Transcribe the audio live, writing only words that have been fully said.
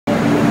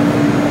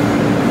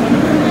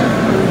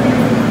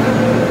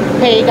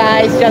Hey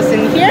guys,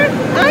 Justin here.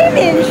 I'm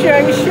in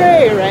Sheung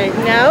Shui right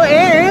now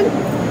and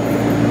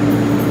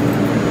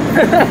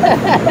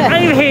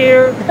I'm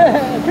here.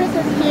 Chris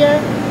is here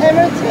and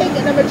we're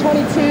taking number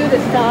 22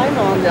 this time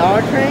on the R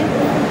train.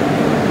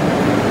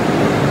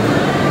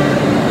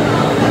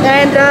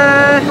 And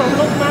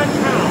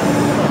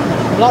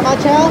Block my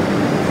chow.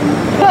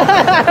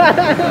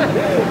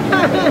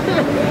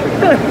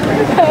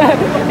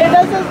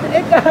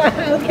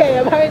 Okay,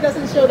 apparently it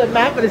doesn't show the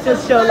map, but it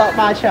just shows Lock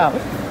Ma Chao.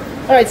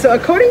 Alright, so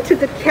according to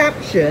the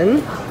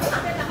caption,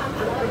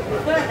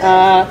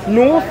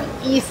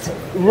 northeast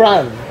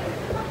run.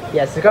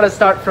 Yes, we're gonna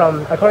start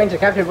from, according to the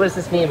caption, what does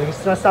this mean? We're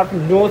gonna start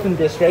from northern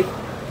district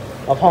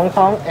of Hong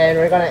Kong and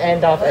we're gonna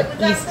end off at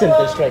eastern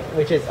district,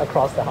 which is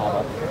across the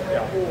harbor.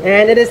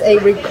 And it is a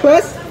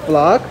request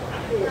vlog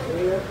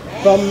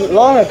from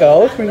long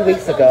ago, 3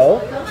 weeks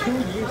ago.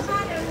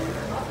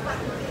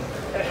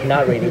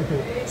 Not really.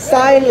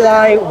 Sai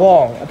Lai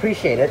Wong,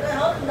 appreciate it.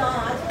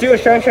 Do a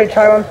Sheung Shui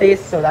try one please,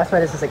 so that's why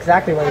this is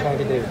exactly what we're going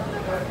to do.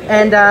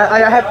 And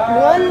I have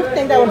one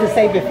thing that I want to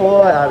say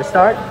before we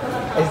start,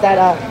 is that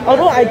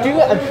although I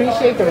do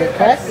appreciate the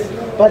request,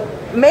 but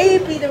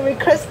maybe the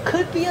request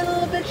could be a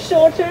little bit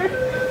shorter.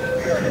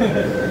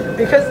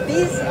 Because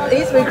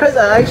these requests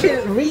are actually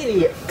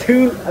really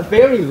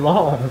very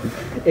long,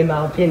 in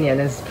my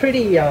opinion. It's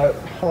pretty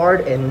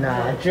hard and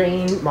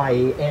drain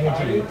my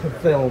energy to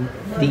film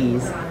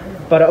these.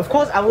 But of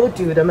course, I will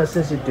do them as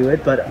soon as you do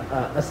it. But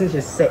as soon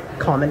as you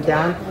comment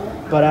down.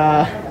 But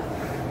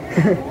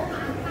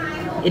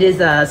it is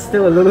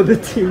still a little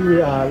bit too,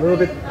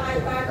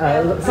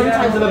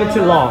 sometimes a little bit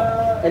too long.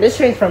 And this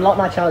train from Lock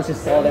Ma Chao, as you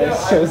saw there,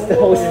 shows the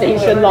whole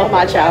station Lock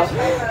Ma Chao.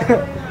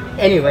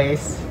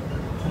 Anyways.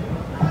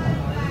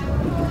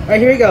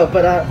 Alright, here we go.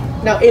 But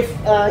now if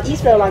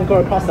East Rail Line go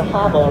across the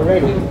harbor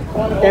already,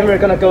 then we're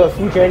gonna go a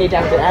full journey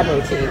down to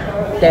Admiralty,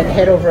 then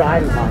head over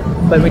Island Line.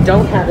 But we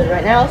don't have it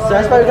right now, so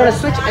that's why we're gonna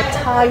switch at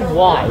Tai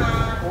Wai.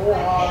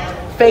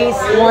 Phase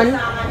 1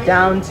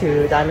 down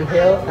to Diamond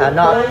Hill,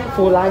 not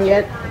full line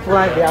yet. Full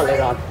line will be out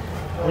later on.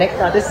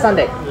 This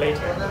Sunday.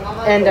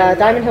 And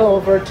Diamond Hill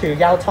over to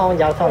Yao Tong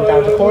down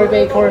to Quarry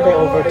Bay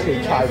over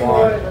to Tai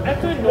Wai.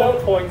 After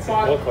North Point,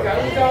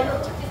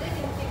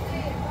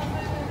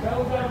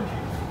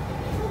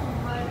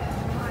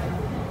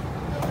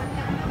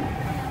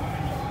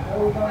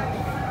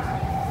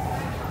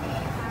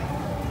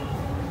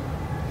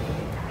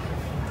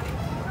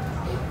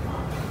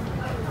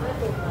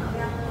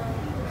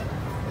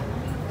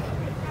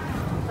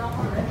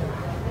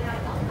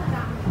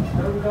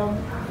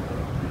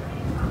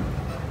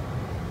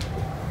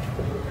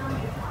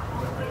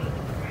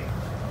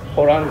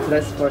 Hold on to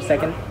this for a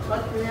second.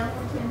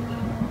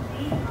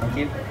 Thank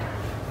you.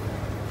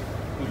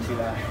 Need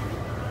to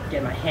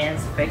get my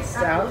hands fixed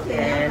out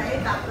and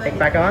pick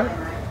back on.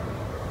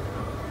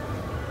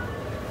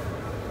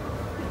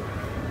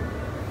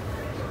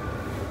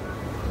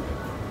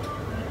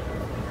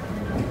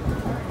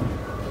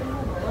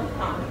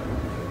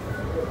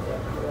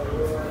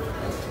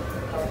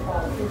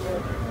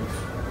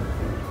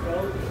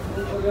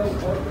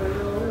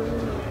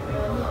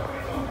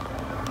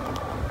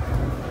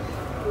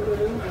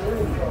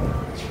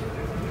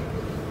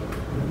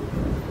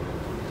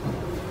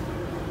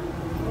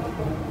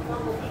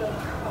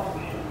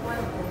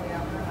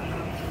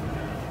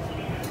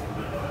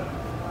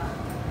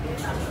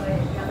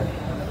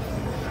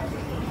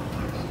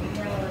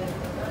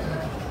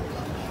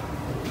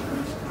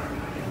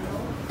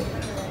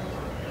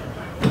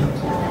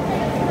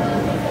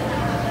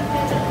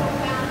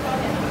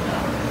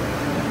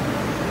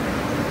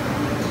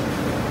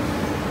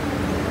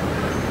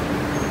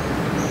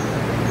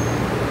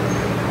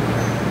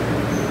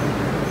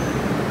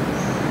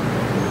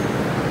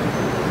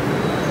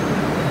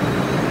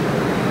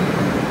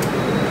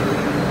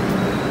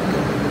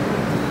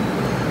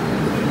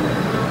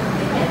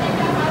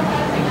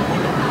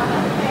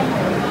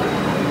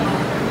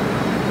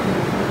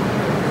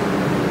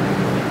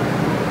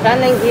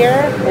 Standing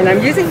here, and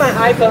I'm using my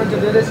iPhone to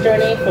do this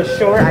journey. For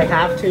sure, I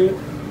have to.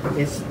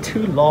 It's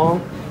too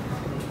long.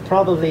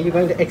 Probably you're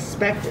going to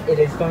expect it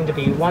is going to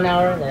be 1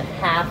 hour and a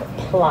half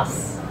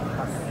plus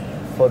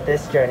for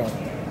this journey.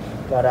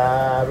 But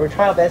we'll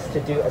try our best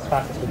to do as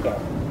fast as we can.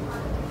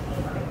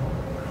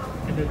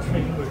 and the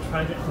train will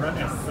try to run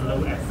as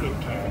slow as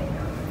it can.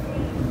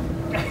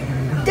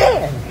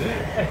 Damn!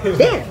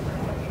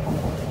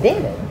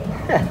 Damn it!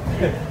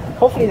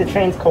 Hopefully the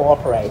train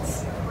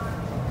cooperates.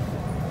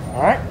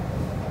 Alright,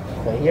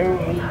 so here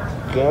we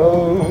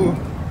go.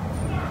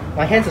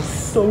 My hands are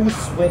so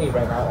sweaty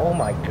right now, oh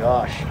my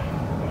gosh.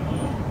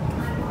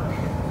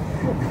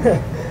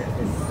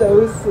 It's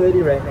so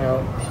sweaty right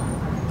now.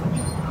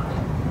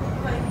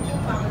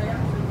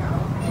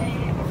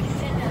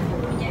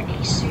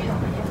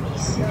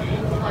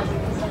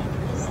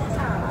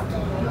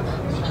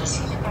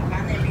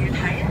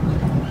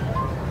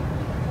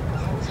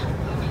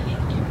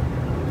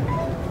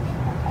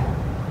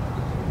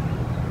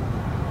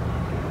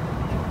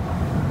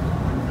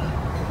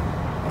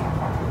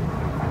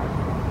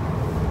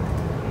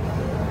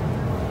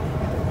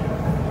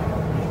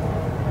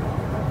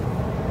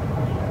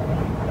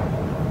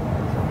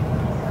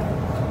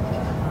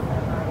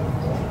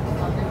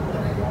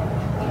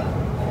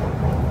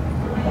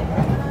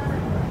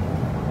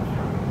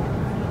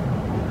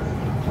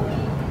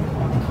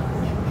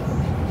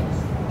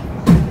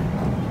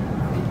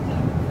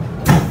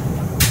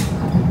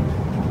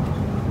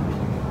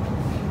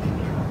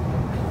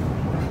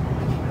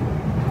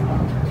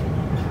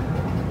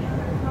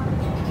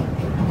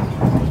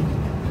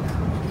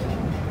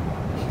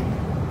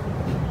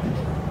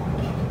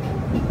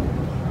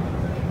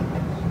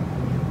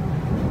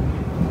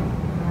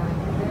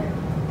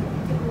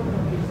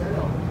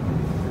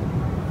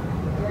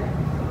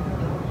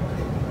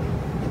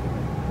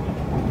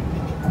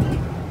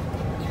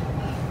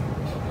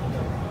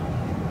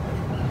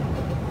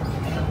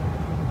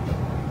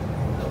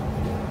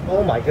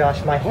 Oh my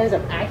gosh, my hands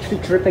are actually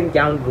dripping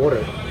down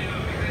water.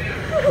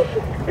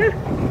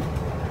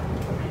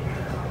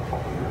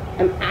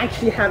 I'm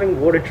actually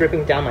having water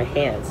dripping down my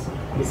hands.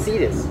 You see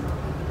this?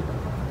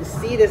 You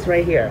see this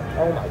right here?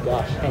 Oh my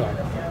gosh, hang on.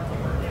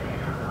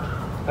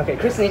 Okay,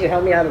 Chris needs to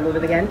help me out a little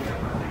bit again.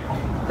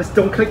 Just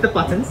don't click the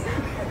buttons.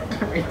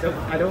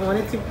 I don't want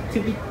it to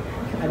be,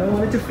 I don't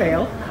want it to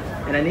fail.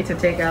 And I need to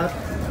take out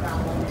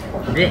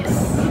this.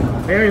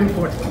 Very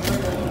important.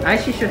 I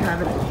actually should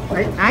have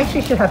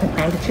a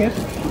handkerchief,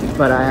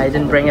 but I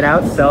didn't bring it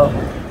out, so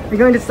we're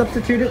going to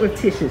substitute it with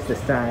tissues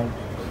this time.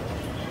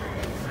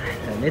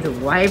 I need to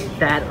wipe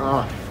that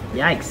off.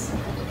 Yikes.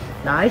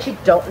 Now I actually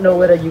don't know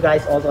whether you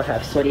guys also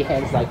have sweaty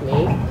hands like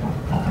me,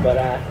 but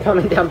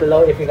comment down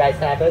below if you guys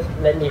have it.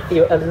 Let me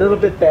feel a little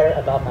bit better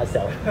about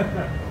myself.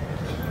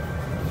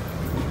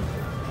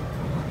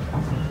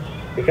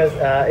 Because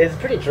it's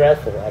pretty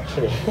dreadful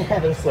actually,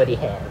 having sweaty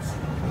hands.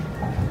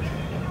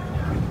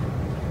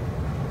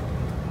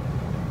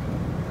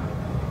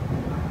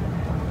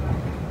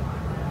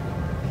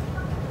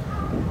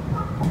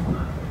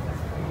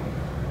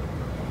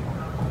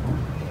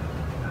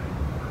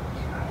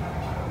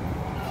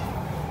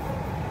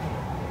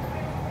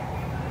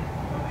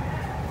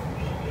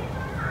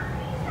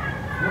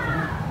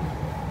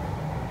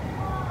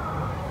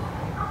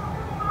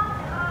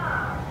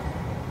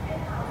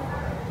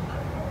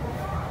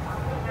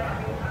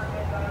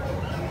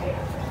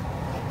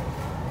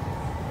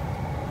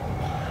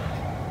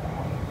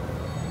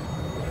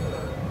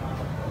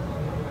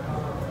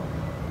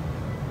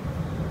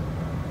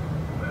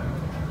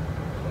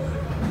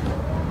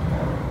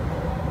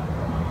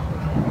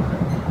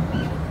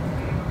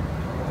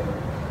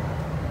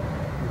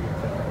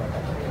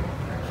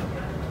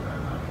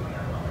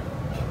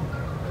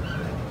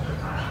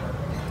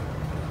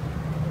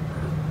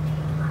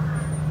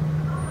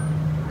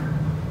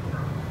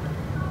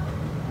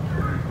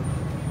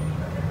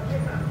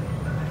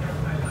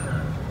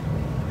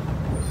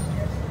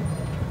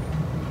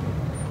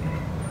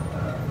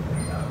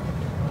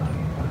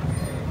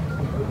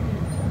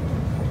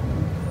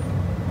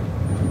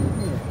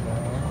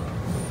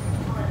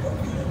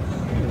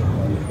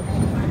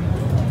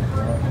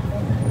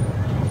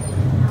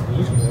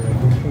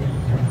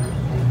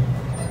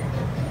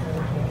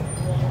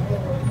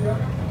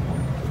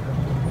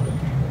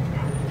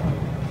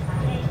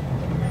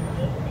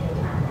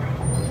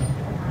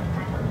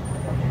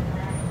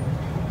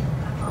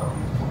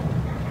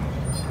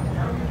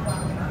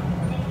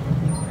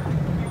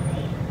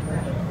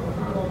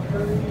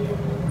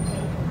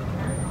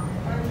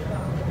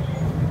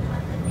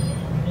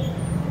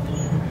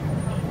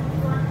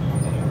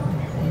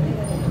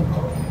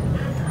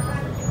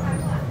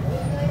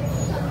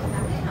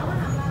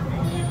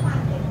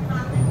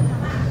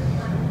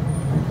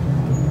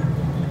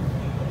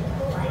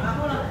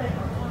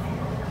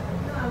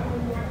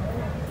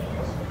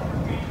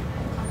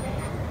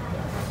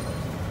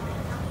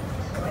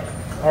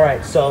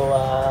 Alright,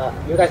 so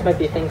you guys might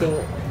be thinking,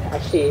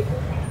 actually,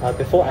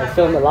 before I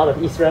filmed a lot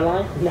of East Rail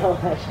Line. No,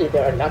 actually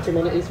there are not too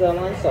many East Rail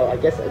Lines, so I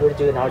guess I will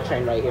do an R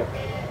train right here.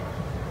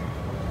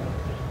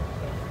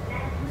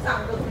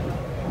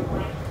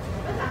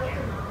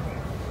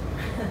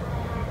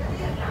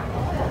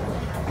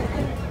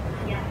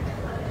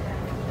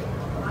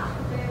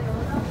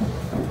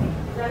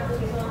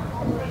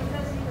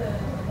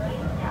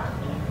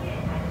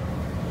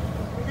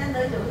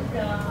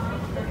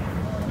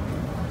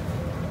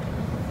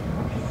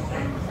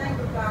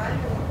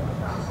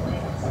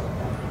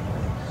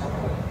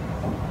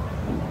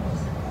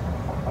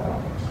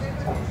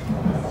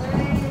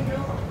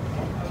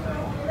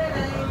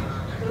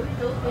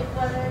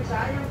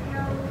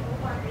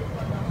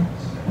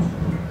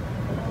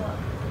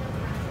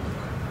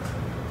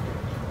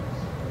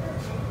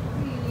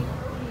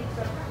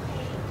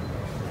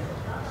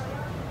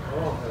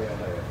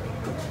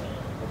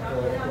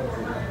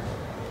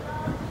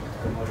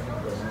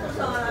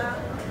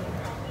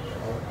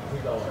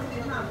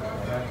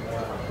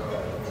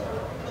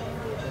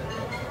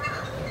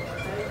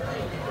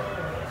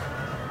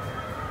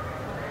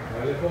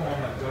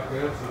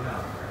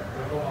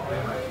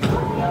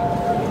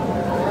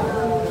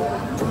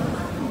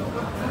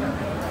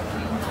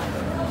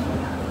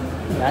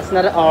 That's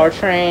not an R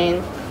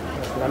train.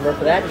 That's the number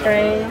for that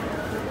train.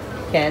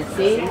 Can't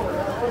see.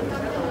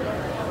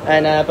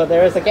 And but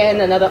there is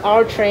again another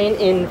R train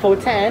in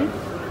Tuen,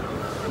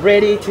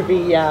 ready to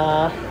be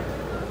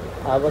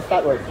what's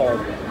that word called?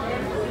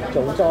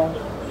 组装.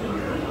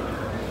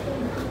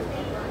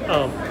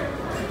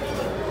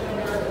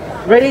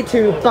 Ready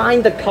to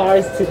bind the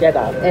cars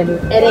together and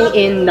adding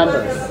in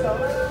numbers.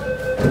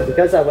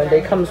 Because when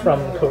they come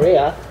from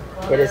Korea,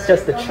 it is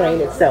just the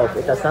train itself.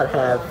 It does not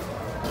have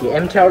the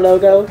MTR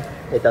logo,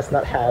 it does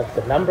not have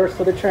the numbers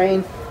for the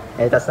train,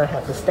 and it does not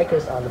have the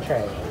stickers on the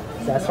train.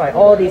 So that's why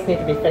all these need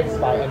to be fixed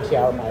by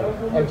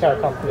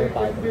MTR company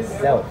by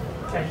themselves.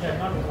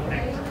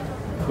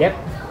 Yep,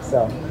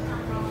 so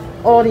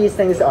all these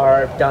things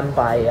are done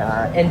by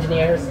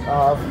engineers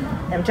of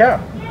MTR.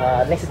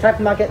 Next to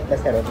traffic market,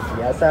 let's head over to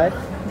the outside.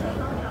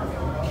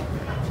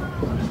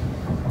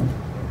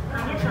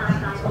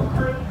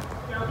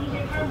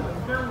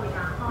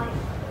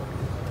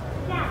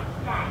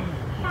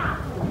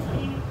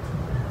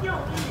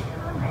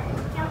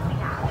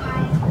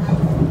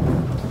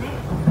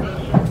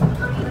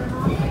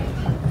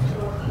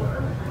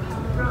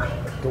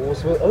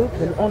 doors will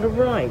open on the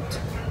right.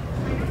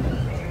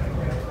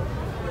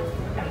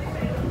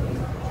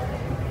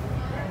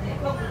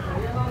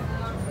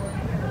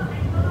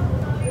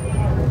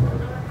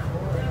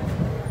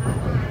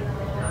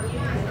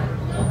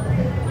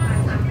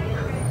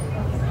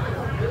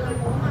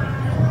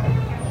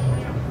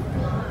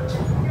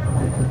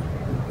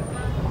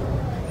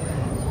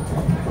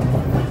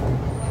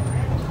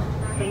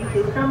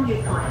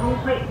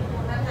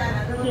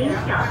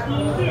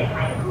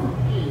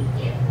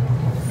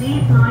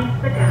 Please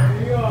mind the gap.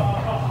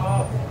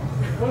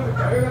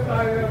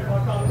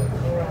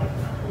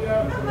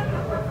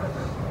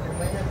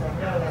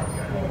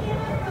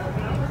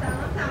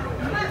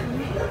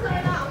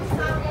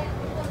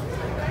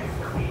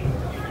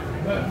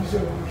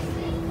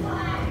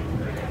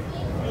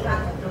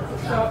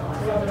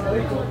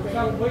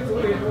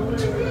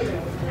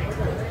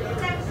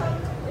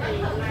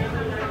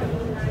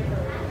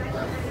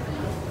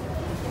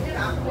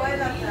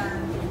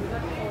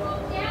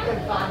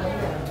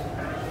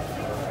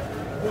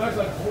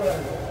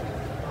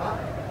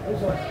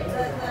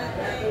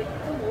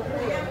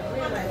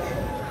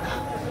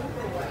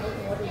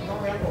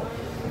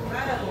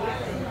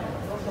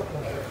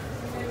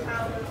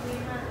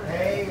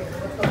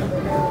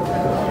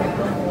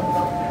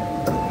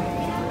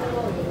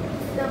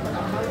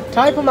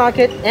 Type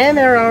market and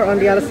MRR on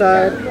the other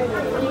side.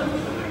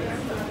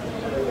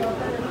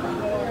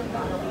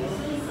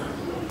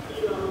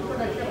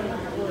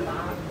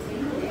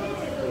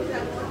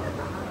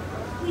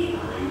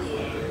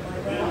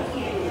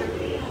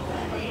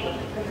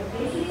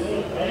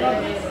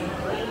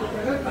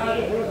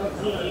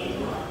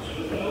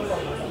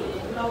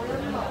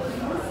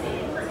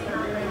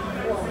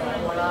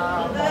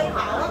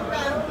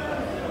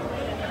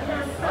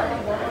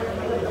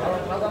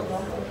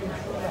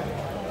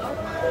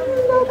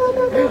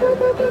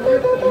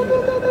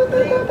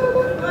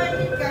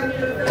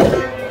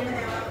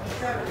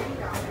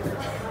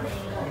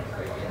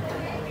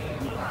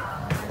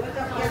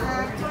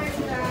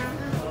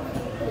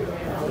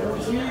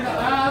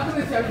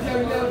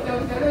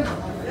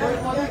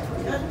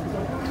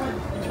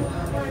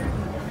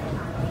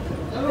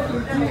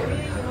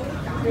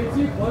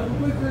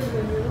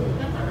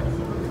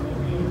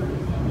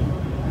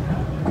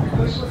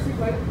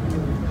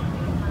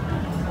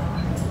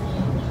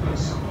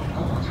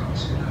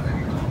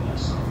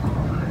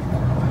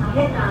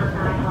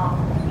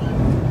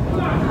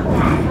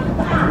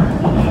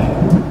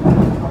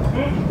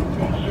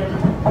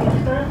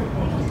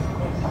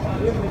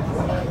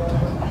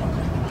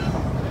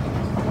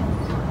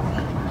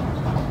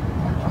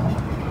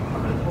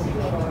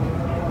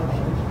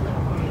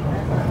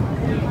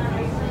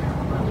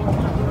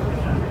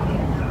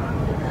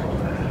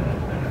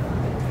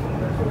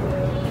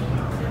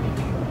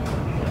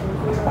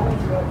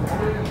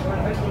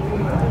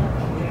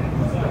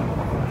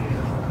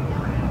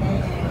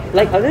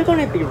 Like, are they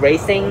going to be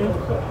racing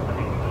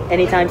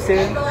anytime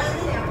soon?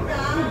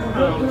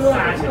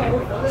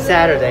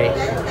 Saturday.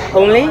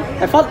 Only?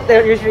 I thought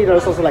there usually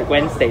there's also like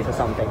Wednesdays or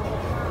something.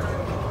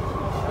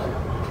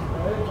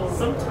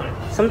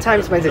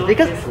 Sometimes Wednesdays.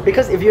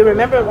 Because if you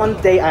remember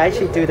one day I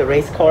actually do the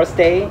race course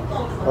day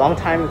a long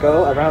time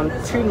ago, around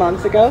 2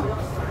 months ago.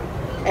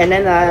 And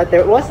then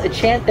there was a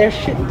chance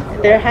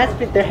there had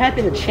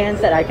been a chance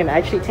that I can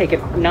actually take a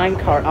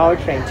 9-car hour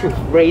train to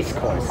race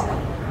course.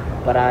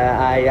 But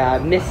I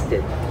missed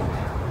it.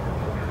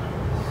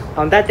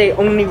 On that day,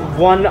 only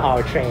 1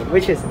 hour train,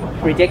 which is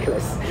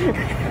ridiculous.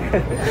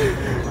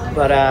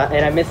 But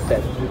and I missed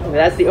it.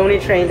 That's the only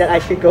train that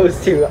actually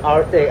goes to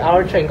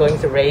our train going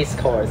to race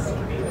course.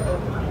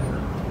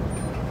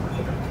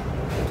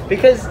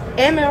 Because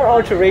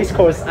MRR to race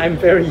course, I'm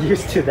very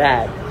used to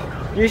that.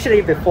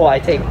 Usually before I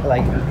take,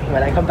 like,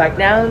 when I come back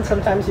down,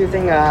 sometimes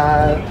using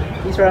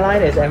Israel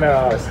line is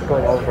MRRs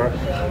going over.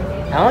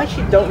 I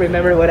actually don't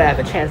remember whether I have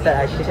a chance that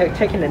I actually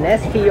taken an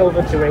SP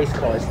over to race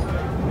course.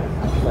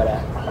 But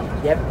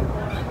yep.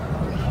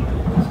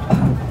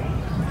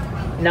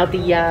 Now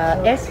the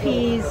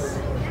SPs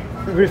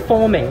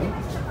reforming.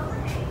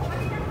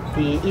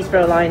 The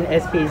Israel line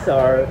SPs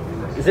are,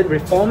 is it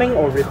reforming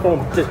or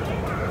reformed?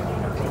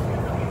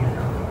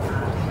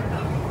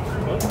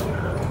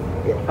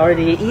 Are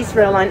the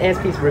Israel line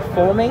SPs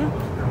reforming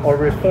or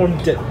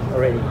reformed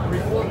already?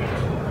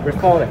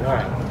 Reforming,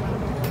 alright.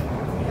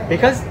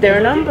 Because their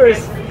numbers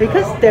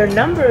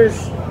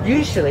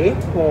usually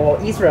for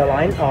Israel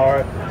line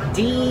are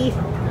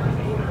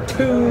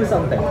D2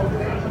 something.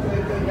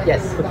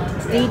 Yes,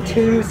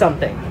 D2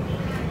 something.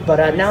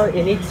 But now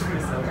it needs,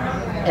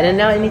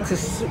 to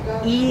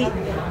E.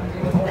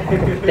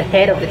 The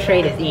head of the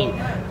train is E,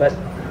 but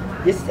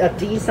this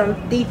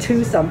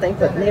D2 something.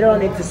 But later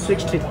on, it needs to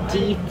switch to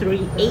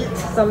D38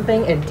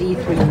 something and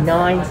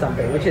D39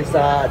 something, which is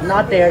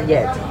not there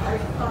yet.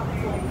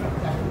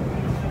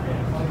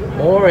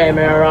 More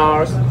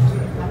MRRs,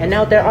 and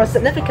now there are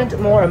significant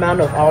more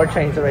amount of our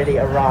trains already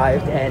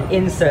arrived and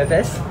in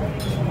service.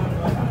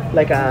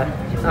 Like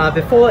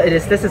before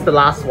this is the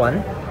last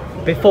one.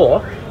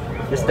 Before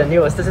this is the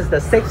newest. This is the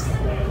 6th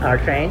our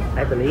train,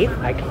 I believe.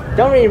 I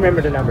don't really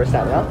remember the numbers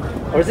that well.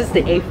 Or is this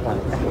the 8th one?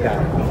 I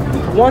forgot.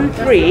 1,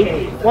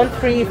 3, 1,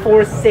 3,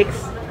 4,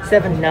 6,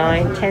 7,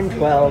 9, 10,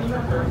 12,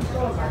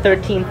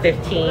 13,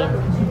 15,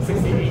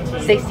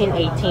 16,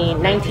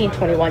 18, 19,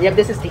 21. Yep,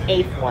 this is the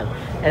 8th one.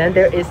 And then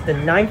there is the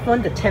 9th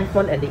one, the 10th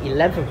one, and the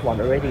 11th one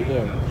already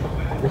in,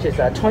 which is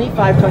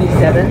 25,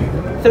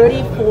 27,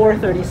 34,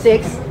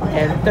 36,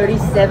 and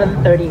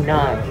 37,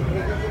 39.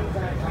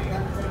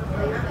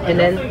 And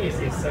then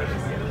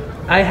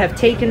I have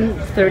taken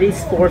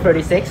 34,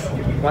 36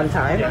 one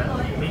time,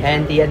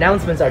 and the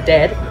announcements are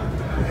dead.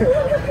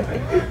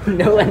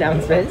 No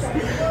announcements.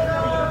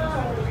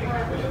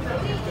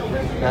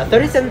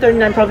 37,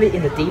 39 probably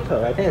in the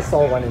depot. I think I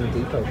saw one in the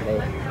depot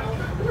today.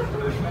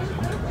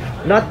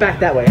 Not back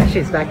that way,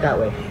 actually it's back that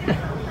way.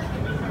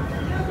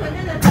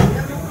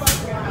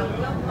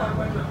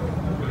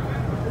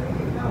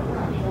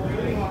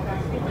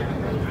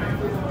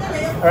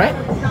 Alright.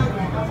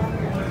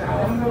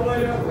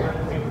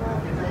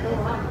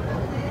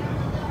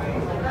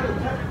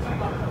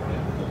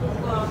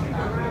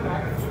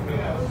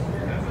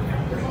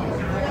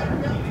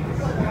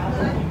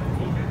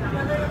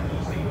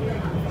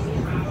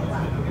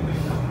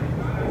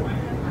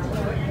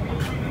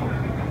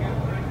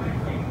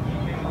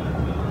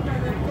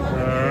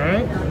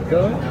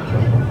 Go.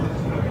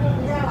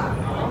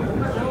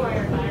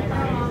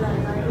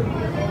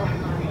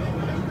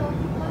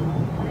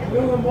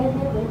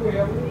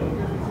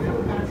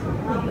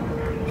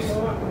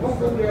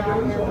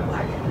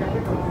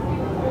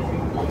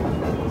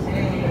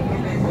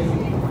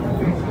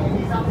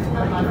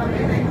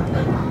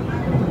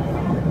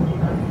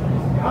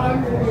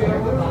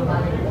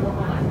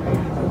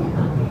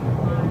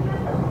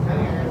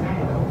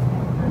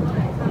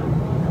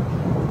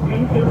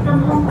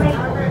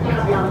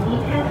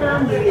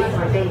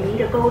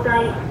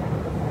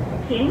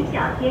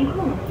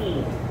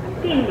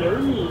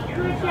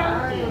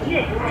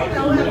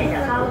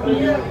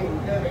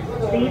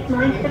 Please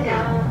mind the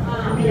gap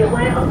and be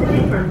aware of the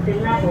difference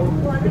in level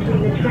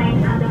between the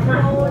train and the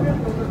platform.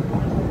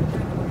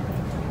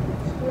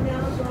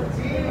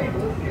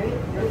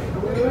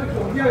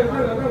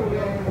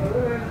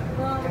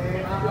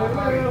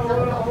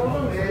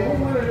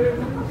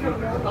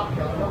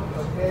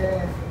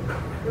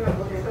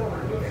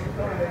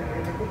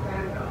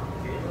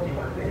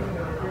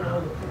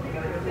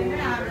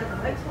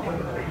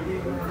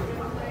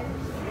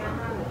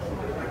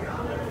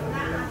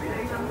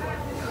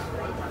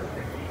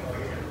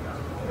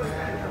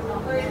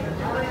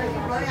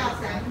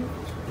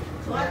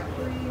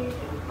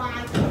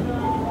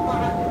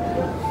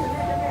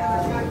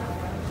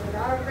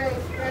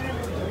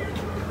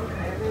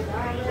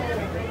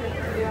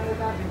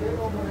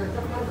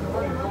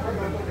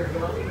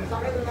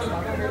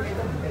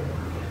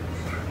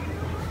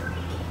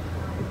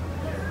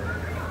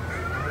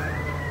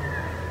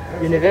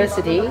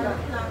 University.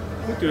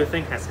 What do you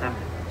think has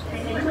happened?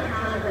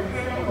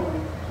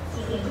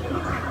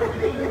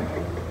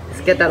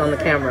 Let's get that on the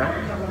camera.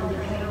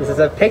 This is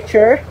a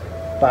picture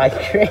by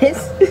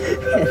Chris,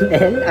 and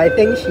then I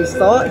think she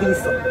saw.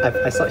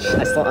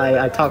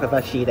 I talk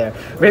about she there.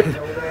 Rip.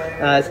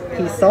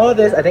 He saw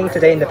this. I think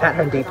today in the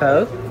Pat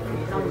Depot.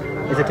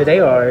 Is it today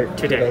or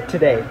Today?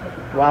 Today,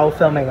 while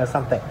filming or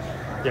something.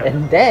 Yeah.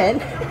 And then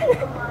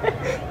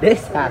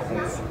this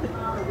happens.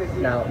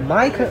 Now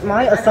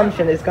my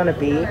assumption is gonna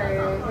be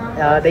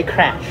they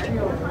crashed.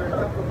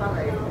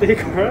 They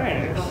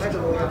crashed.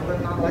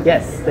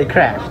 Yes, they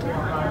crashed.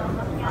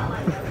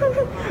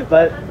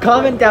 But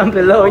comment down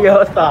below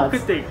your thoughts.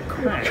 Because they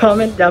crashed.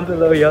 Comment down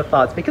below your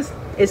thoughts because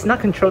it's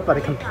not controlled by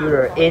the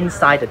computer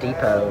inside the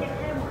depot.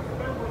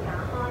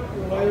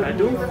 I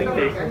don't think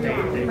they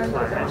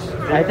crashed.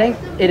 I think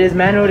it is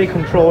manually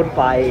controlled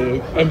by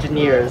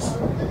engineers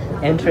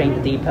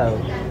entering the depot.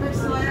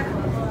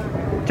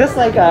 Just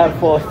like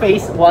for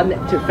phase 1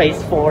 to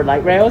phase 4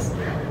 light rails,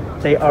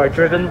 they are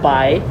driven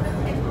by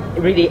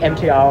really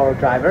MTR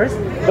drivers.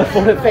 But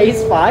for the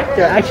phase 5,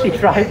 they're actually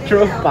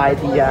drove by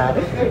the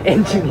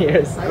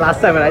engineers.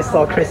 Last time when I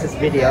saw Chris's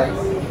video.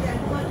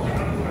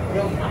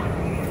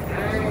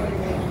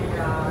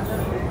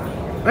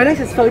 Our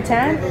next is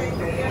Rotem.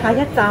 下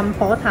一站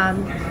火炭，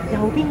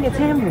右邊嘅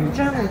車門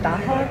將會打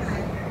開。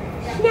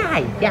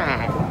呀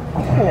呀，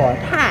火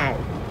炭，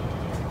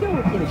右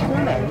邊的車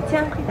門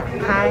將會打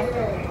開。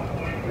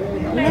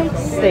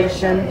Next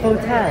station,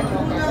 Rotem.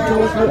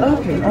 Doors will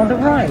open on the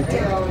right.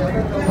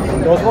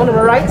 Doors on the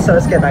right, so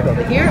let's get back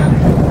over here.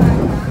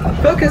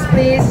 Focus,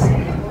 please.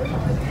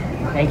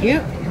 Thank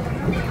you.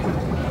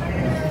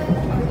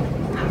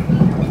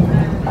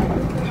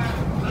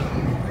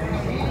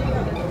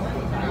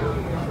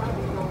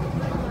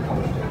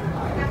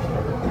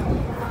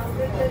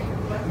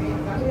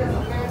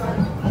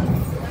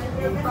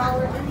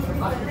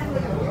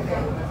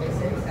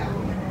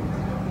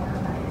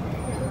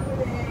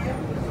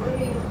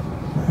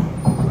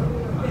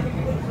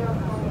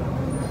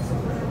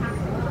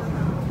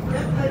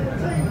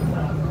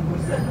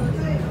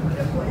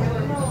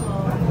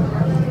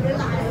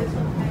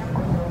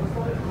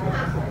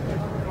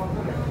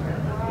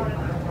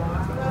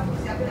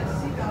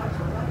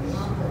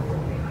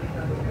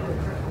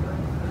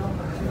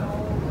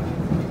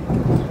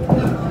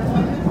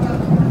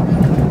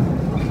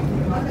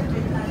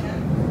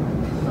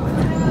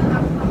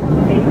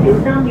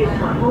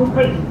 通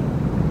会，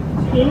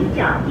请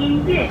小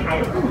心月台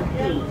的缝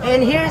隙。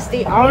 And here's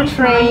the R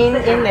train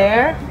in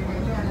there.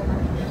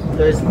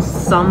 There's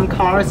some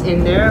cars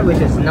in there which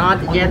is not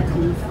yet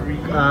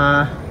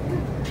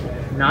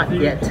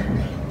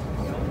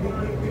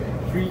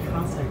Free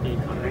concept being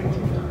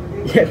connected.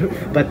 Yeah,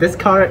 but this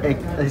car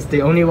is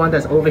the only one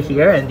that's over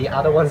here, and the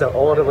other ones are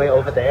all the way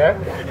over there,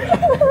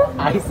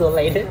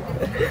 isolated.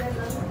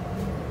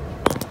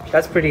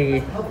 That's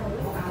pretty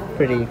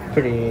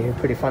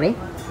funny.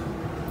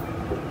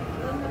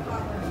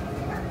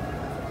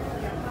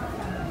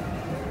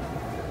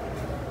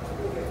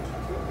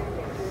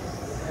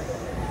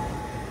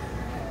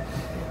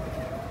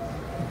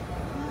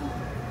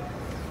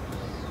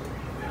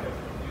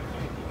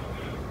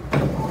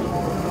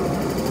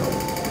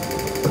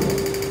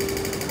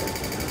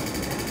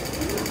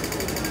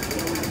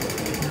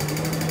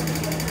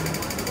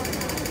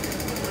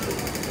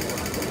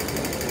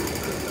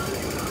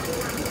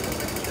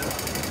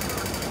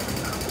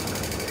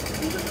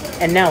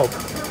 And now,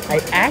 I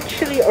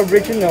actually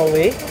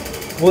originally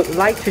would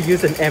like to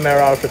use an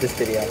MRR for this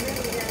video.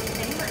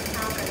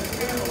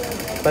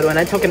 But when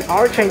I took an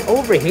R train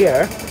over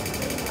here,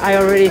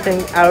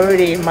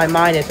 my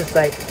mind is just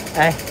like,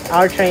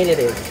 R train it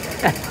is.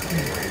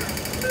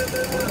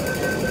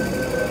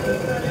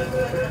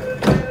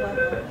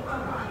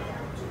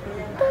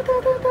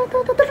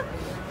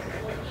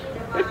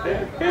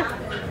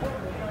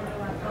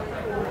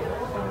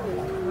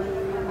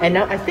 And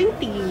now I think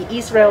the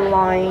East Rail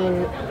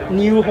Line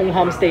new Hong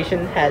Kong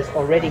station has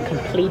already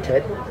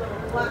completed.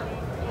 What?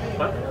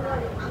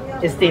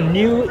 Is the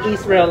new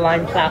East Rail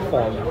Line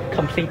platform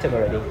completed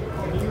already?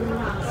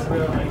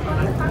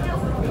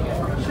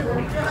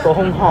 For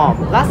Hong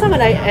Kong. Last time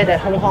when I at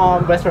Hong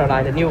Kong West Rail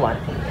Line, the new one,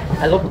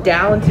 I looked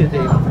down to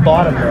the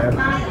bottom there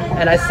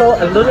and I saw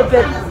a little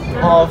bit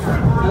of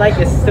like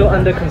it's still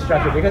under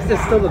construction because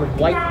there's still the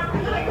white,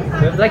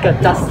 with like a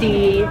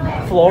dusty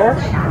floor.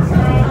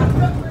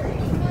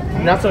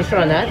 Not so sure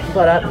on that,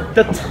 but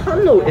the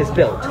tunnel is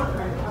built.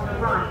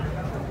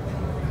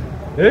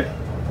 Eh?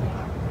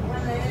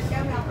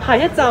 下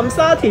一站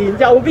沙田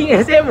右邊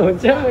嘅車門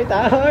將會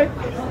打開.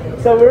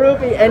 So we will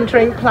be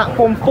entering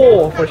platform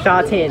 4 for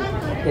Sha Tin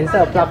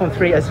instead of platform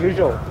 3 as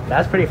usual.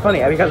 That's pretty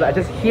funny because I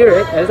just hear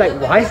it and it's like,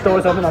 why is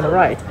doors open on the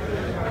right?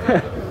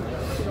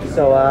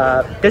 So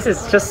this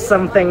is just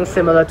something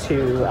similar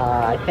to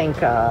I think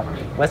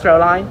West Rail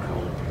Line.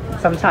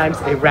 Sometimes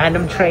a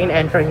random train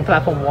entering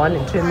platform 1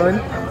 in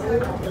Tuen.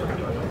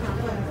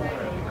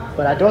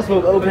 But our doors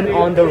will open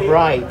on the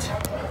right.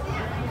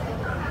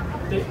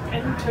 They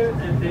enter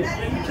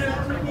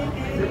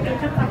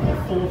platform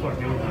 4 for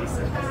no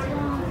reason.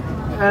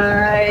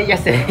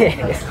 Yes it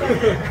is.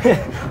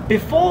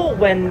 Before,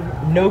 when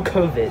no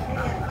COVID,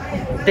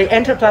 they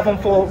enter platform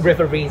 4 with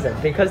a reason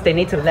because they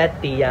need to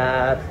let the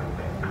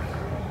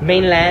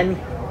mainland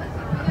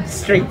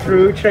straight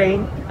through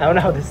train, I don't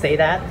know how to say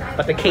that,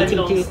 but the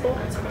KTT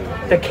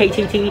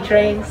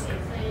trains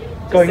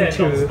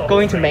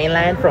going to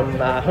mainland from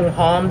Hong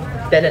Kong,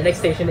 then the next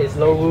station is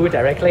Lo Wu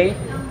directly.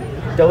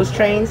 Those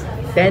trains,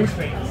 then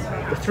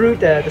through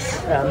the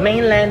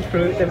mainland,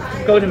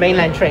 go to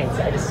mainland trains,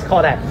 I just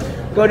call that.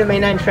 Go to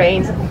mainland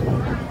trains,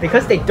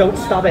 because they don't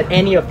stop at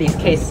any of these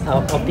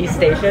of these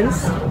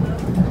stations,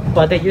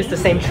 but they use the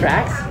same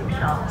tracks.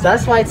 So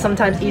that's why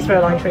sometimes East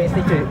Rail Line trains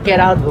need to get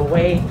out of the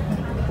way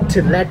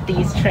to let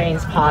these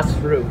trains pass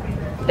through.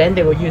 Then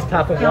they will use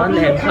platform 1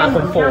 and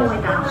platform 4.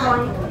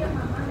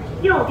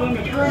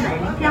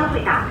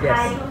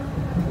 Yes.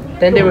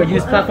 Then they will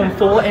use platform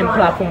 4 and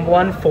platform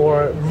 1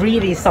 for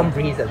really some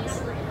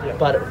reasons.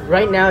 But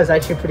right now it's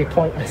actually pretty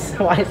pointless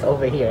why it's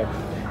over here.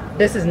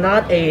 This is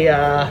not a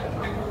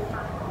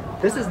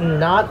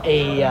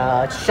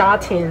Sha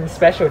Tin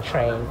special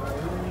train.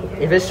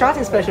 If it's Sha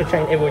Tin special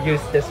train, it will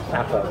use this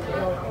platform.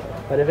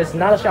 But if it's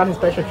not a Sha Tin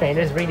special train,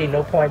 there's really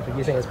no point for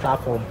using this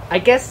platform. I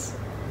guess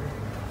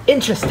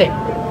interesting.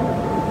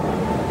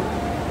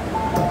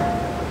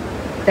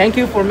 Thank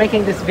you for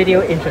making this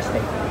video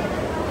interesting.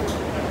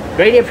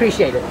 Greatly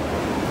appreciate it.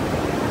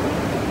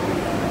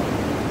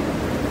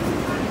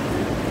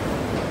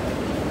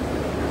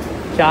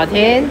 Sha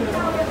Tin.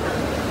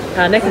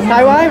 Next is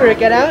Taiwan. We'll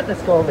get out.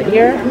 Let's go over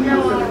here.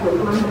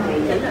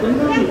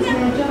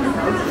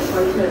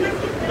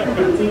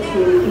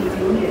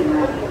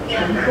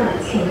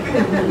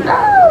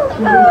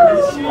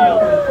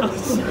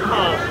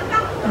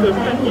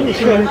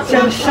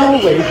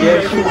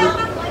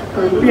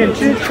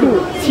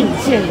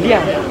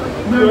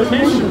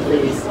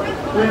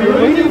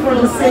 We're waiting for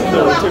the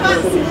signal to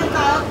proceed.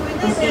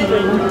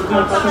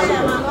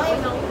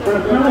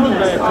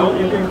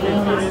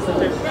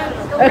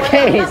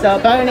 Okay, so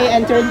apparently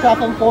entering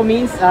platform 4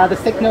 means the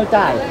signal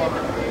died.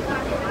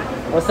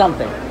 Or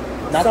something.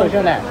 Not so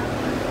sure now.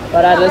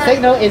 But the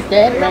signal is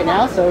dead right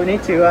now, so we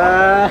need to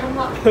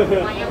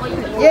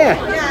yeah.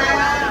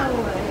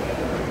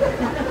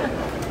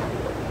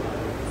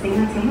 乘客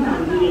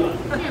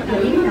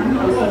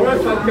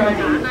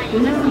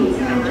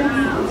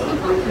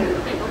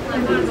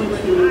请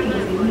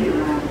注意，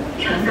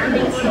乘客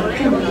请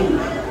注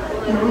意。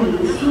由于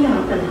需要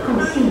等候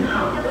信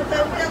号，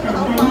本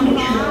班列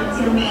车将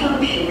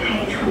稍时开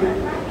出，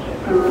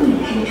不便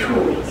之处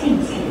敬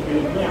请原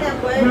谅。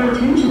Your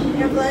attention,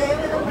 please.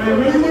 We're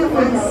waiting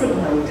for the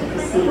signal to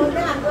proceed.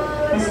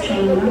 This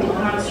train will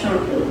depart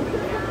shortly.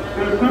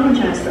 We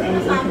apologize for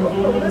any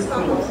inconvenience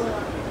caused.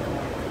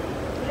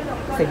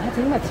 乘客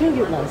請勿超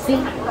越黃線，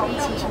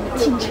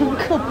前乘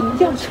客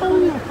不要超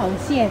越黃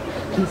線。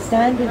Please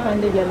stand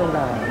behind the yellow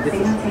line.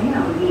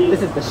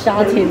 This is the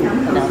shouting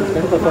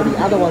announcement, but for the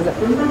other ones,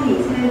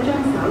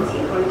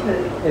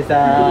 is 乘客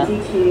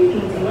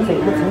請勿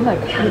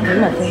超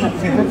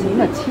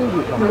越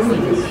黃線，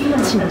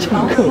前乘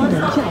客不要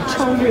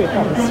超越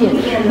黃線。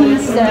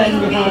Please stand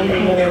behind the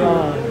yellow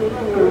line.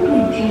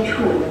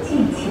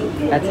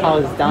 That's how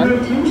it's done.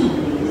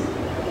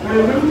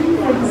 We're waiting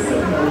for the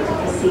signal to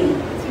proceed.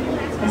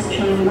 This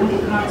train will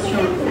depart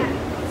shortly.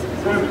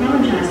 We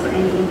apologize for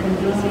any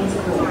inconvenience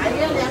caused.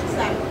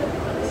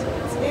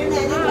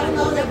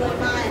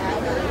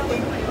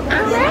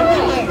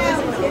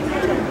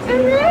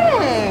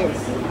 Alright.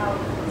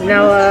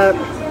 Now,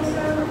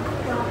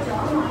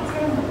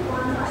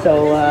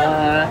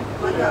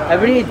 I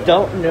really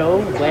don't know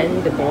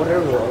when the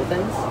border will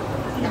open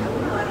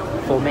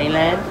for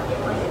mainland.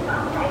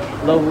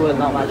 Lowu and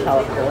Lok Ma Chau,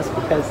 of course,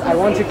 because I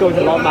want to go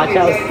to Lok Ma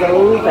Chau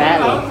so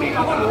badly. I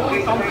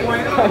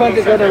want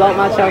to go to Lok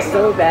Ma Chau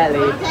so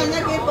badly.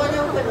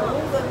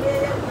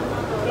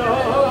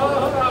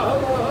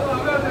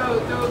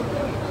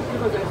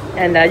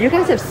 And you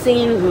guys have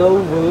seen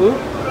Lowu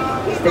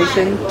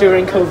station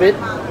during COVID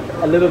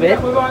a little bit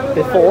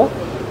before.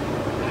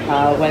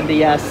 When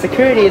the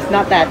security is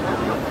not that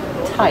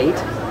tight,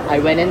 I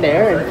went in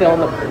there and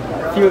filmed a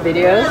few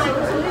videos.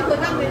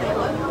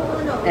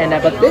 And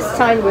but this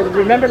time,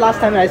 remember last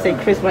time I said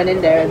Chris went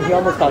in there and he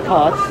almost got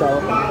caught.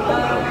 So,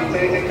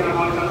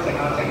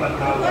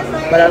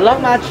 but Lok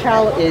Ma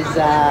Chau is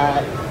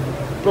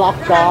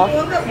blocked off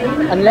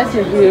unless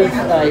you use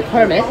a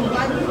permit.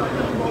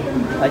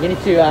 You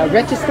need to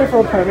register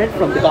for a permit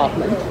from the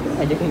government,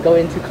 and you can go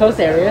into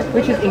closed areas,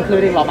 which is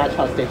including Lok Ma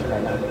Chau station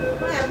right now.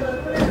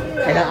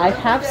 And I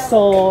have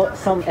saw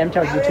some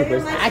MTR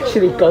YouTubers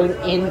actually going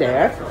in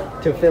there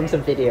to film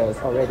some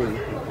videos already.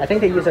 I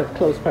think they use a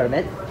closed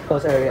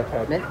area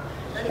permit.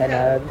 And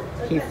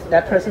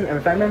that person,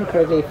 if I remember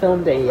correctly,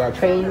 filmed a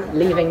train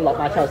leaving Lok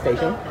Ma Chau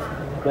station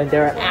when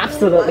there are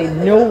absolutely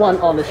no one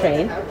on the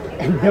train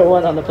and no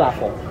one on the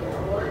platform.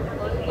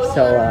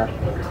 So I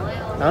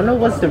don't know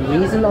what's the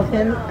reason of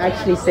him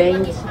actually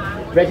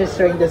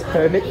registering this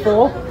permit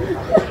for.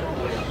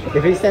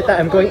 If he said that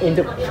I'm going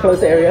into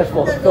closed area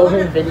for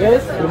filming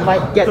videos, he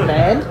might get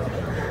banned.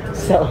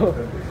 So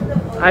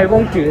I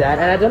won't do that,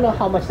 and I don't know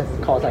how much it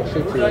costs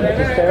actually to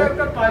register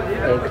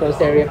a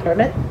closed area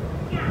permit.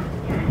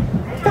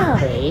 大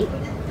围，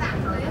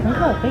乘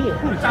客可以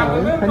换乘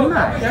屯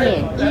马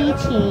线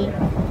17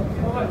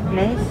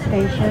 Next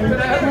station,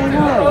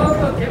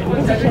 Taiwan.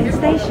 Interchange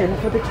station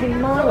for the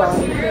Tuen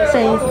line,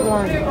 Phase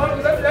 1.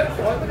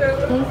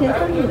 乘客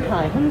分入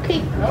台空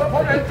隙，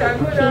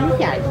请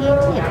小心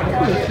检查空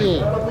隙。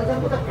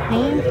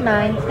Please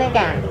mind the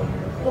gap.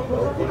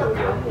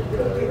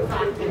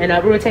 And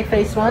we will take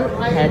phase 1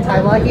 at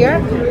Taiwan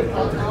here.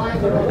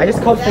 I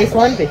just called phase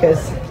 1 because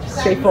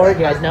straightforward,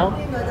 you guys know.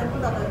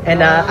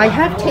 And I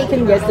have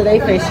taken yesterday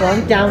phase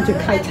 1 down to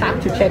Kai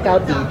Tak to check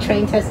out the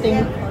train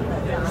testing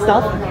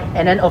stuff.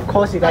 And then of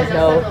course you guys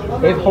know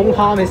if Hong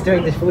Kong is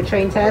doing the full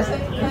train test,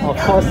 of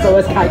course so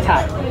is Kai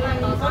Tak.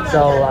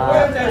 So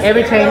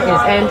every train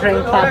is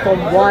entering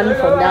platform 1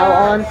 from now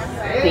on.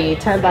 The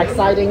turn-back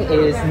siding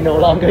is no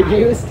longer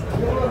used.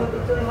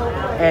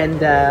 And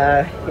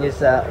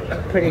it's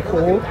pretty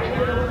cool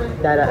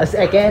that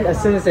again, as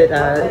soon as it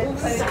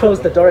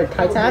closed the door at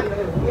Kai Tak,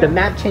 the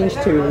map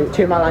changed to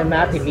Tuen Ma Line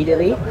map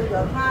immediately,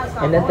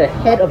 and then the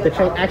head of the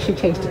train actually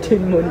changed to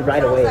Tuen Mun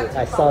right away.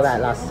 I saw that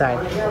last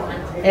time.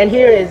 And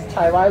here is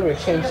Taiwan. We've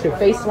changed to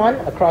phase 1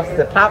 across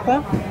the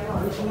platform.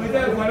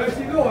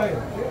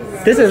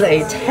 This is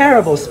a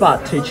terrible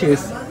spot to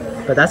choose,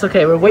 but that's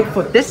okay. We'll wait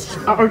for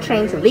our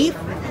train to leave.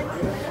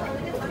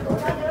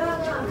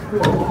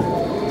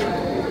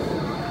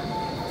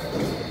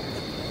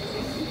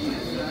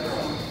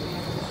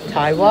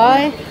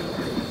 Taiwan.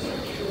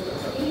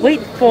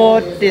 Wait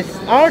for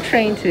our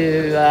train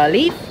to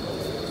leave.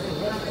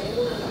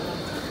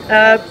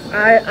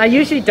 I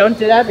usually don't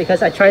do that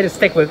because I try to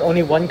stick with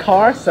only one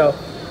car, so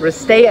we'll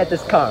stay at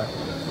this car.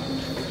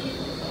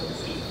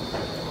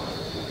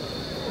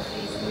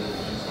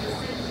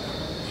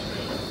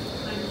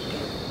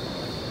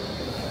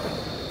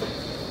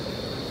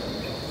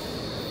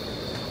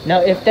 Now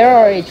if there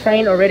are a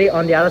train already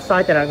on the other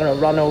side, then I'm going to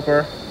run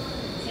over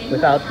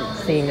without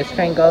seeing this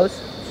train goes.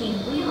 Please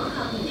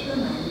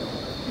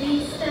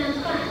stand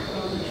back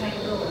from the train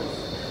doors.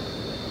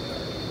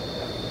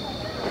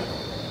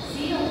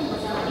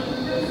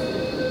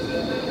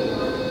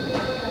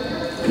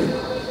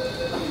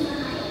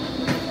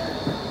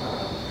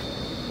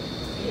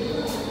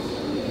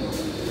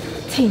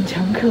 请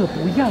乘客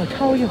不要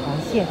超越黄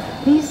线。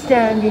Please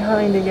stand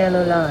behind the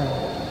yellow line.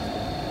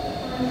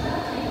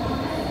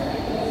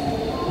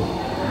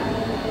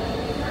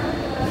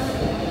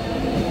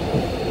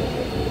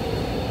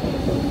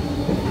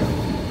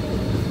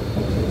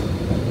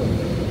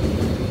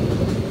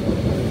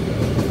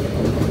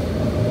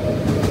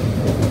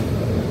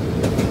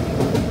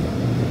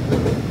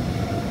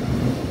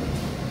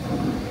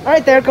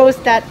 Alright, there goes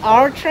that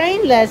R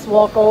train. Let's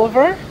walk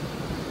over,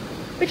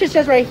 which is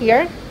just right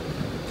here.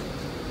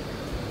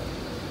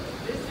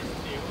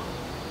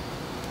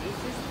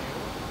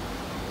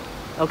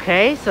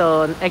 Okay,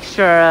 so an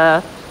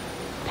extra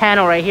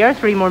panel right here.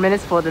 3 more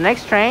minutes for the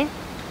next train.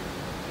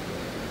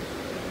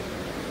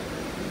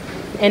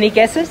 Any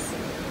guesses?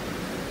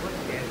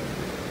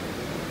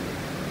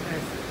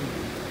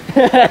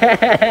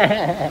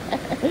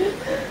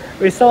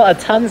 We saw a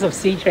tons of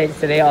C trains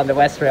today on the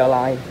West Rail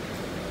line.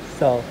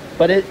 So,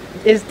 but it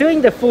is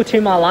doing the full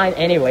 2 mile line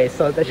anyway,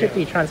 so they should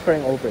be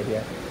transferring over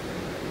here.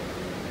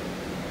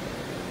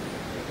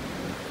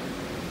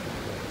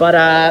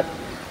 But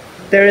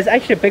there is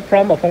actually a big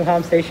problem of Hong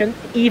Kong Station.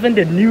 Even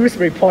the news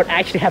report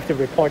actually have to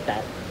report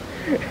that.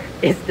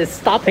 It's the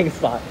stopping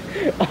spot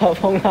of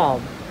Hong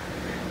Kong.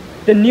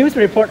 The news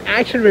report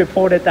actually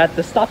reported that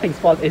the stopping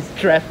spot is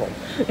dreadful.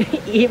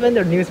 Even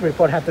the news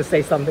report have to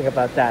say something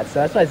about that. So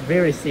that's why it's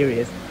very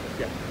serious.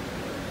 Yeah.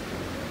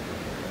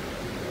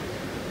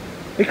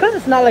 Because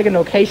it's not like an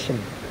occasion.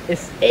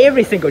 It's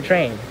every single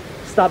train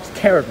stops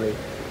terribly.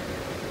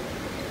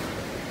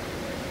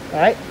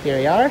 Alright, here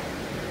we are.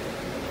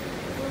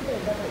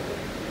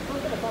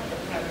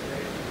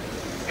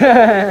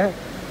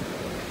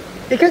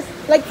 Because,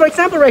 like, for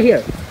example, right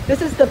here,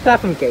 this is the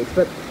platform gate,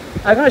 but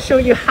I'm gonna show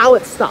you how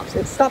it stops.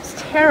 It stops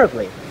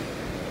terribly.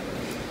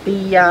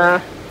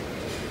 The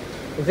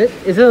is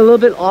it a little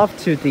bit off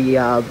to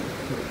the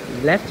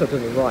left or to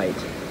the right?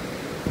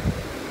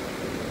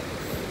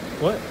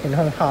 What? In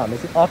Hong Kong,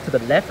 is it off to the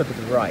left or to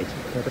the right?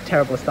 With a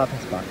terrible stopping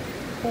spot.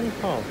 Hong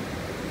Kong.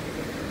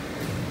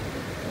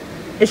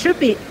 It should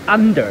be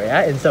under,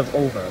 yeah, instead of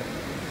over.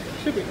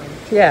 Should be.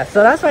 Yeah,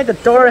 so that's why the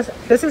doors,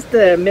 this is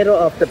the middle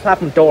of the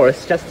platform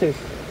doors, just to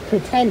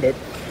pretend it.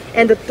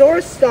 And the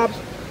door stops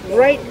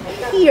right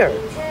here.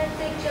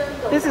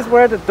 This is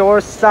where the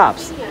door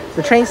stops.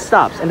 The train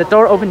stops and the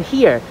door open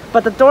here.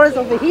 But the door is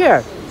over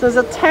here. So it's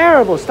a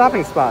terrible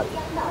stopping spot.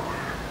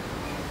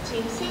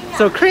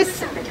 So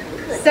Chris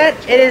said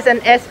it is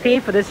an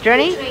SP for this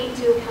journey. Train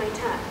to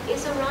Kaita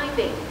is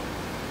arriving.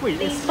 Wait, it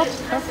Please stops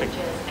let perfect.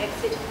 passengers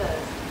exit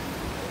first.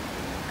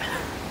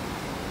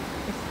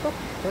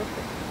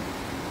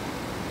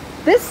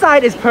 This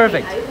side is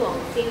perfect.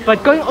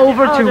 But going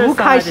over to other Wu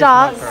side is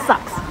Kai-sha not perfect.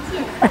 sucks.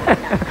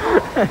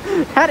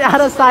 That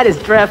other side is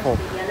dreadful.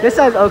 This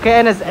side is okay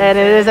and it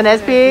is an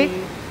SP.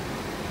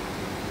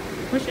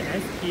 Which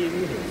SP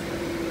it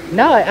is?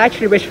 Now I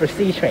actually wish for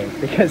C trains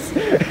because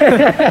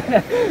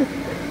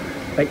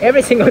like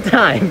every single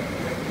time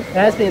it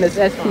has been this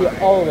SP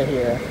all over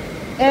here.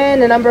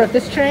 And the number of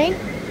this train,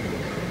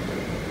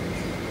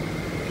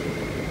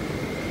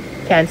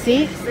 can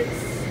see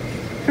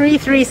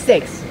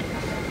 336.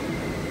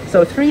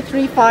 So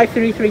 335,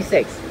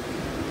 336.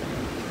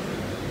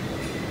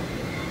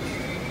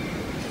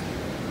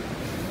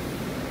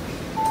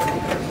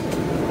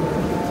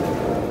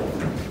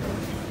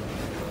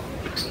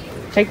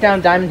 Take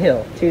down Diamond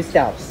Hill, 2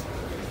 stops.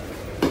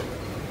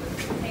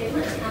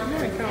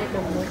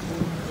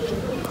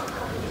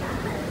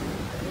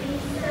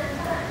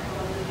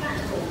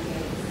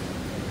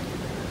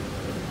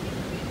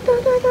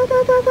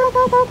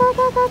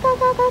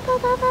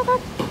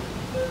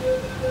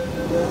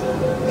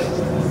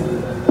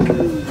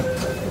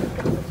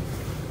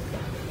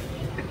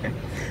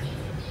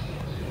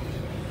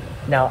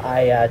 Now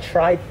I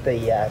tried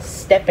the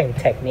stepping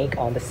technique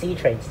on the C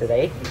trains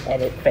today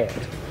and it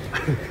failed.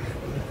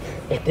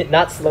 It did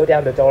not slow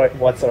down the door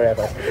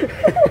whatsoever.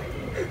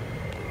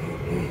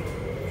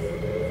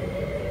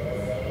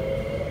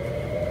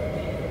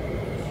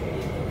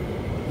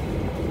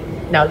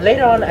 Now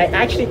later on I'm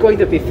actually going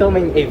to be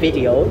filming a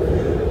video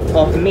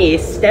of me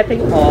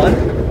stepping on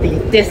the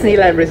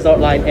Disneyland Resort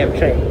Line M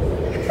train.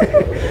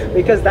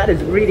 Because that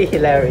is really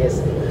hilarious.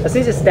 As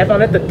soon as you step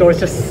on it, the door's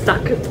just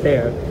stuck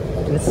there.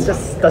 And it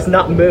just does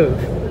not move.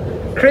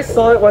 Chris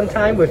saw it one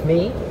time with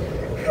me.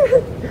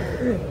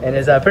 And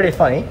it's pretty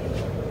funny.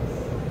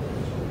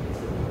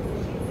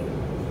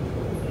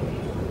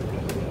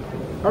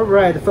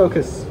 Alright,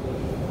 focus.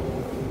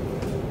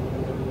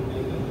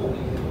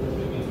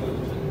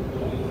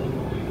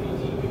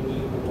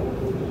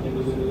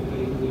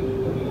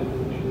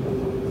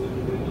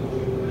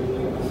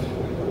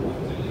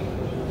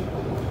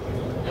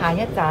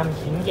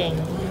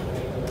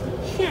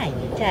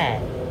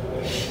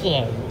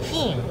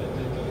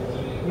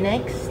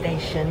 Next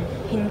station,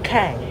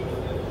 Keng.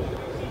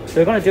 So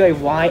we're gonna do a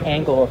wide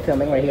angle of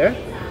filming right here.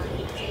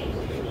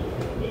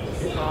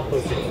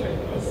 Opposite.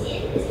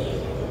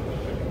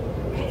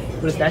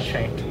 What is that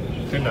train?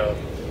 Who knows?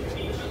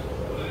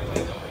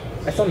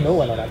 I saw no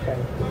one on that train.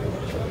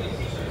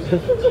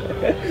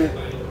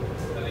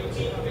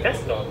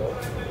 That's normal.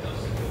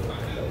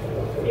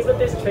 Even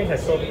this train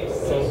has so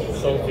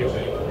few.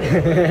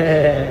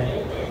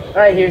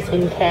 Alright, here's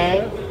in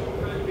Keng.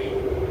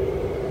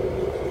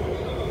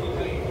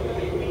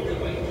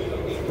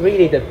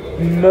 Really the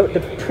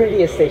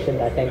prettiest station,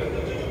 I think.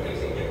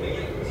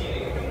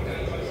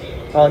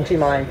 On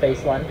Chima Line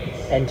Phase 1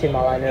 and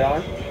Chima Line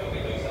on.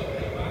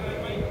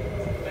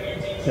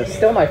 No,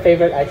 still my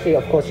favorite, actually,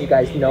 of course you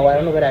guys know, I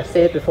don't know whether I've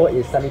said it before,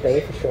 is Sunny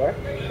Bay for sure.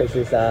 Because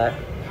it's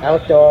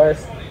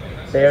outdoors,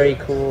 very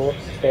cool,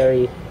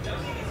 very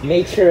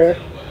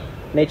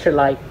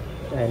nature-like,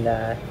 and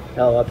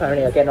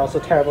apparently again also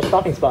terrible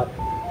stopping spot.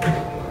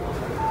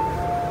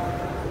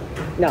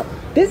 Now,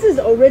 this is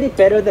already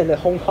better than the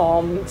Hong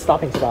Kong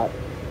stopping spot.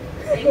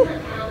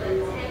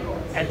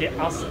 And the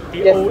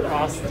Yes. old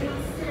Austin.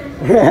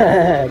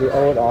 The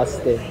old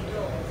Austin.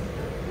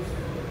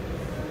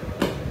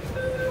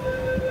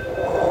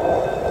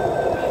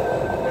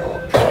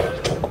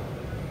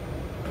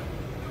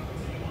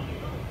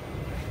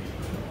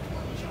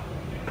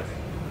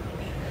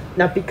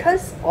 Now,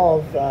 because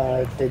of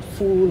the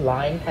full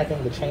line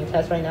having the train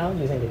test right now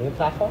using the new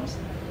platforms,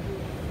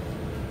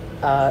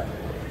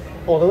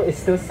 although it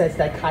still says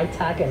that Kai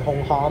Tak and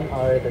Hong Kong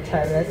are the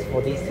terminus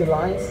for these two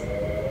lines,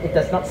 it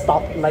does not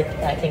stop like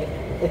acting.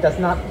 It does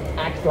not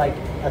act like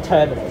a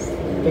terminus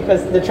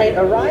because the train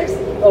arrives,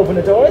 open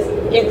the doors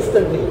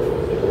instantly.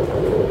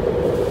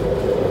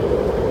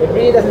 It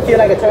really doesn't feel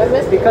like a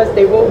terminus because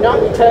they will not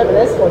be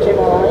terminus for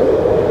Chima Line.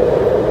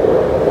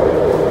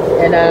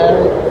 And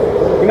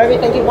you might be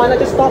thinking, why not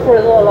just stop for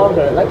a little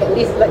longer? Like at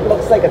least like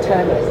looks like a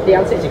terminus. The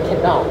answer is you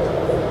cannot.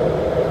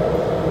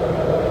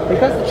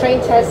 Because the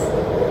train test,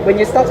 when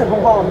you start in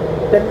Hong Kong,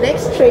 the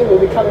next train will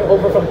be coming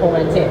over from Hong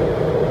An Tin.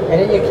 And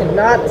then you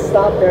cannot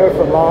stop there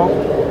for long.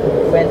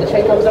 When the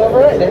train comes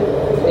over, then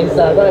it's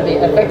going to be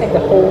affecting the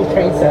whole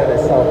train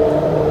service. So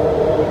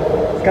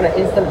it's going to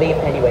instant leave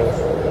anyways.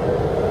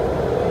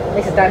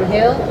 Next is Diamond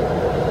Hill.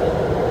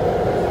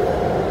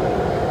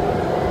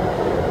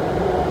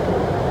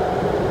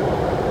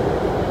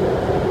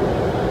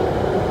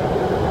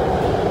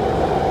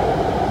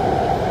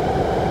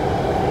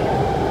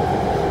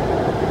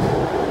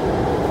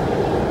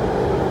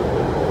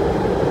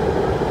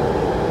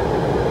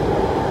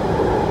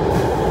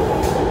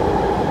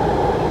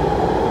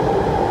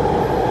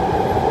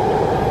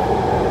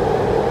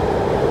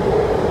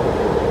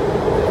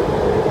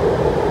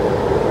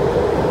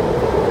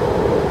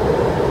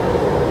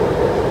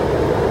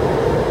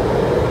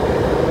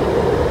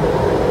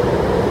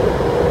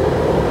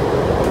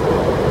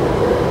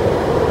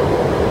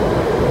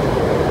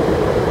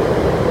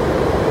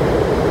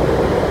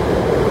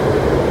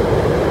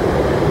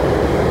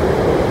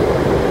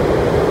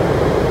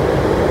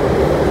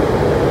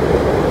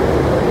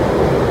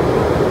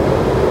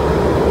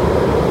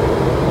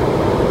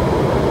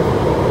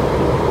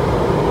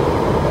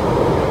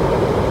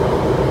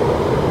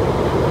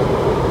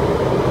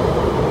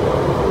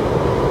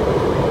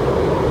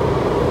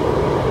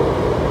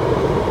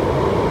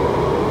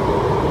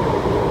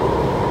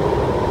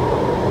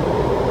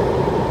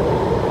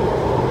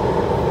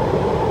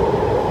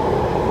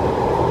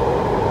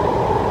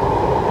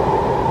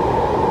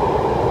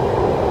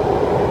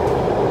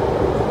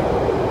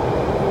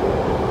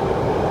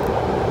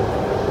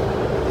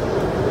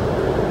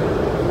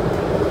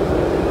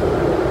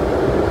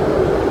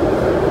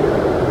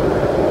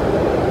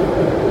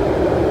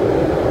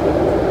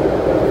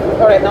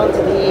 Alright, now to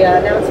the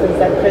announcements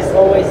that Chris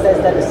always says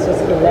that is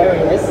just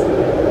hilarious.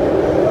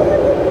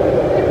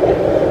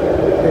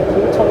 The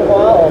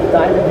Putonghua of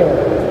Diamond Hill.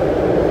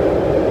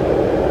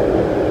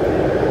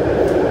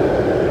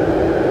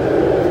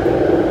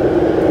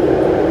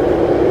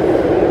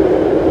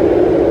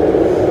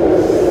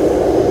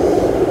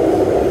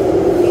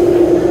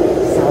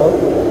 So,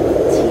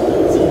 奇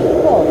迹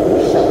祸福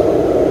手.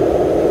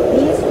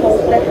 Please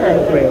hold the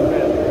handrail.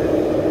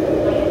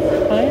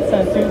 喺上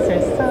鑽石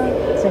山，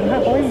乘客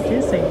可以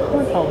轉乘觀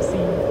塘線，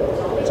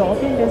左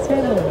邊嘅車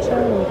門將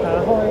會打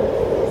開。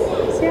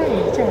下一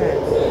站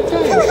钻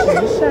石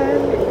山，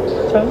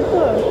乘客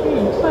可以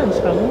換乘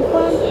觀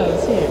塘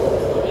線，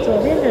左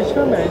邊嘅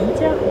車門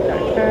將會打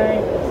開。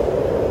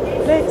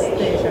Next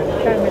station,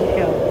 Diamond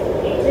Hill.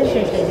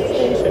 Interchange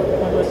station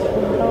covers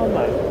Kwun.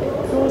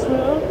 Doors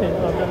will open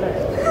on the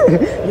left.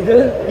 You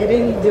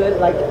didn't do it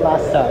like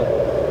last time.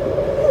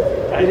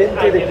 You didn't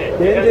do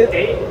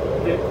it.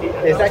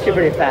 It's actually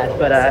pretty fast,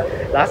 but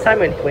last time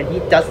when he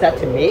does that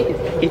to me,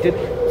 he did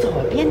左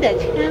边的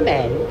车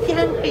门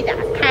将会打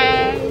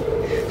开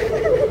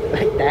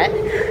like that,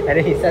 and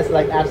then he says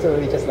like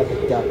absolutely just like a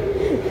duck.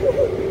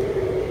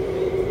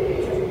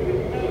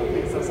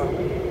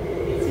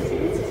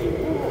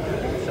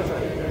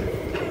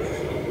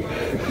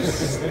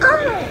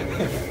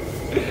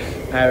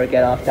 I will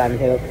get off Diamond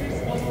Hill.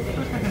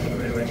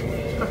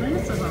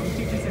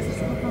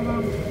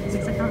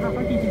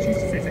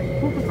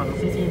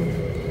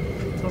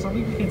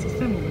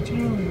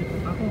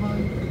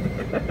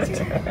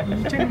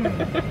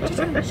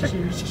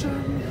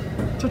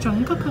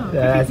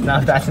 ，That's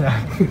enough. That's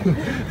enough.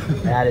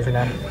 That is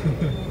enough.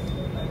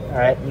 All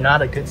right,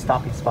 not a good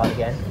stopping spot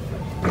again.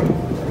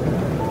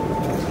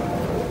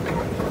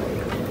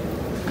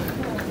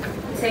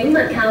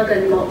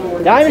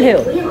 Diamond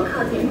Hill.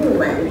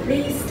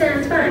 Please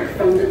stand back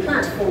from the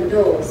platform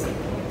doors.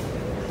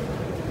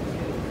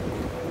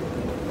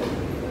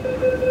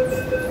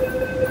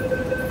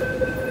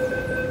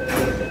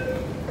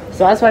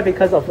 So that's why,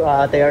 because of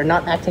they are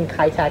not acting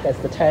Kai-Tak as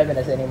the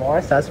terminus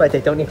anymore, so that's why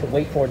they don't need to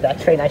wait for that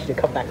train actually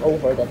to come back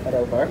over the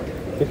cutover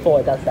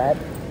before it does that,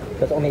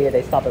 because only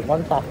they stop at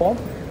one platform.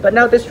 But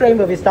now this train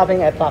will be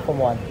stopping at platform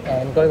 1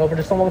 and going over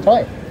to Song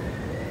Toi.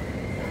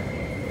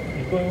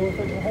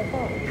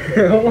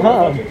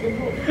 Wow.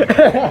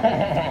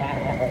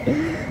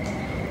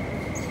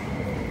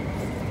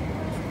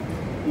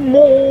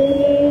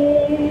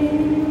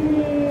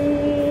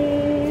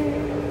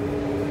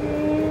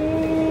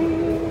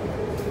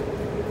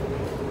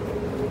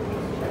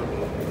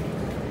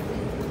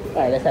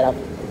 Alright, let's head up.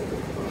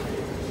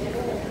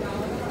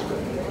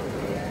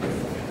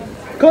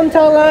 Kwun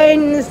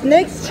line is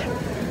next.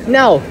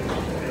 Now,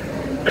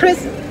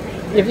 Chris,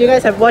 if you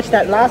guys have watched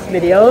that last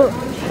video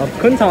of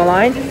Kwun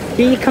line,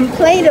 he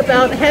complained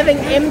about having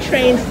M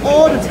trains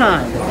all the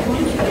time.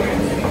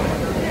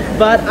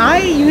 But I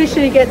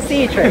usually get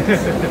C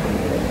trains.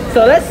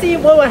 So let's see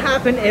what will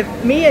happen if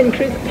me and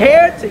Chris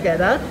pair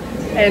together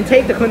and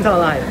take the Kwun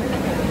line.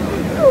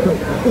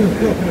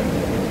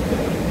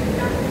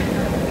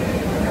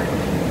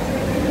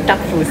 Đập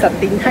扶實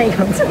電梯咁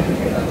就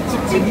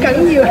最緊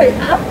要係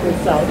握扶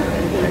手，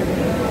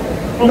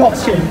樂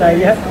傳第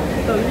一，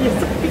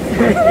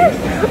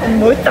唔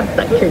好突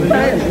其他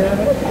人啦。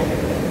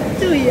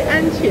注意安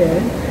全，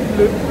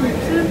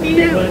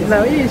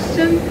留意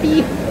身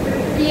邊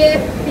憋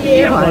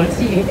环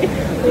器，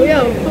不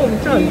要碰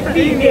撞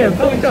地面，碰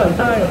撞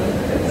他人。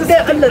Stay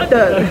under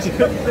the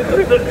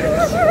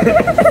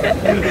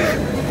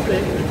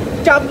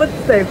jump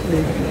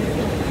safely。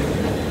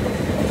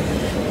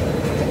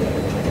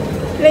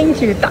拎住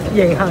特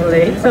型行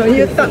李就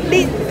要特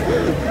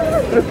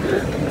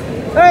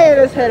lift。Alright,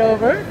 let's head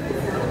over.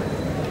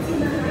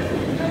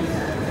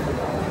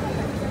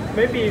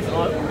 Maybe it's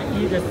on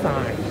either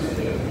side.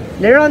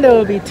 Later on, there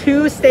will be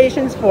 2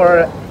 stations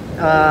for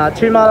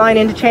Terminus line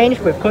interchange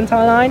with Kwun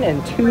line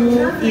and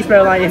 2 East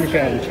Rail line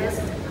interchange.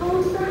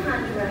 Hold the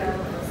handrail,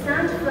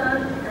 stand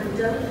firm and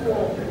don't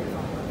walk.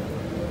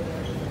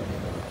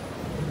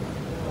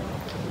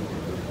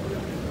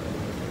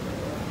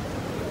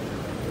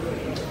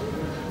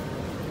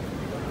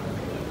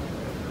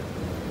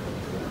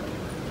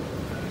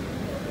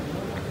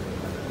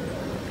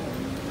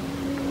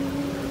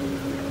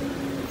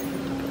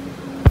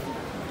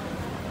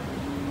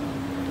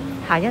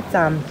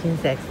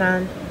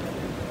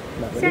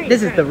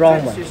 This is the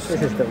wrong one.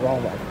 This is the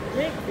wrong one.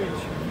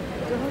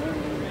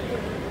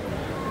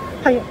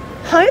 下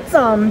一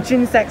站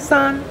鑽石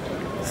山，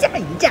下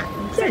一站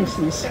鑽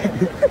石山。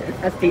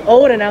That's the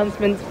old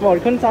announcement for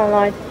Kwun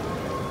line.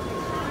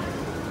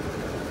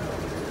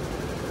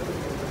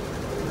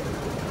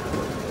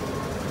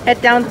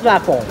 Head down the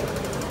platform.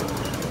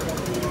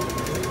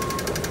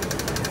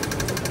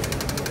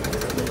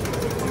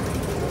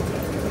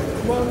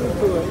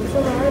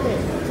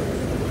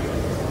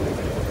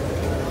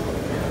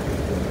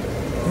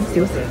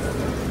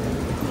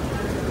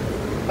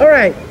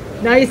 Alright,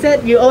 now you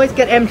said you always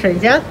get M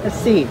trains, yeah? Let's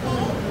see.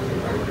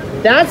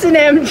 That's an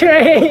M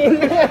train!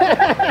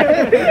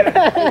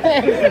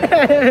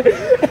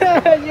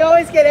 You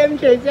always get M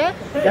trains, yeah?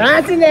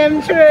 That's an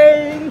M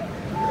train!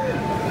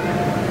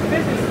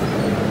 This is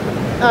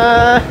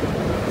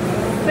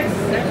 6,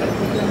 7.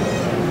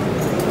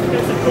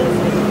 That's a close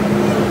one.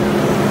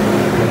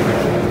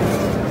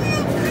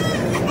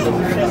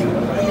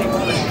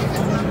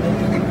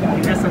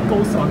 There's a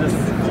ghost on the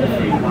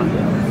one.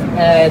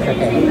 It's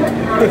okay.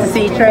 It's a C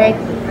train.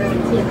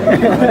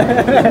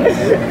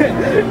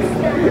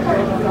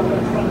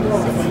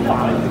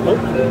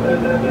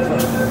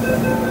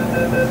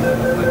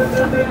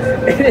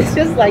 It's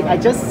just like I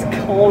just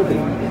called it.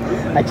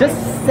 I just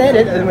said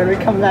it, and when we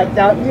come back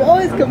down, you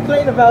always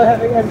complain about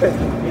having M train.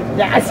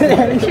 That's an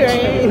M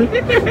train.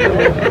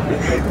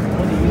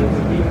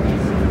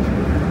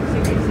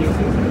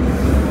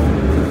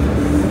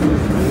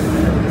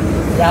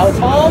 Now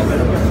Tong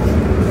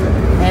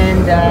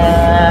and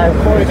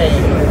Quarry Bay.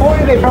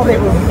 Quarry Bay probably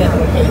will get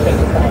the K train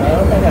this time. I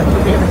don't think I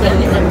should be able to get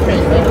the M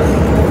train there.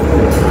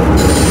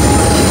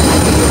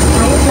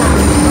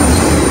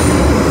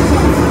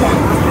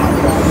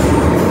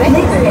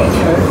 Next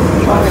station,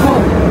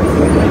 Tong.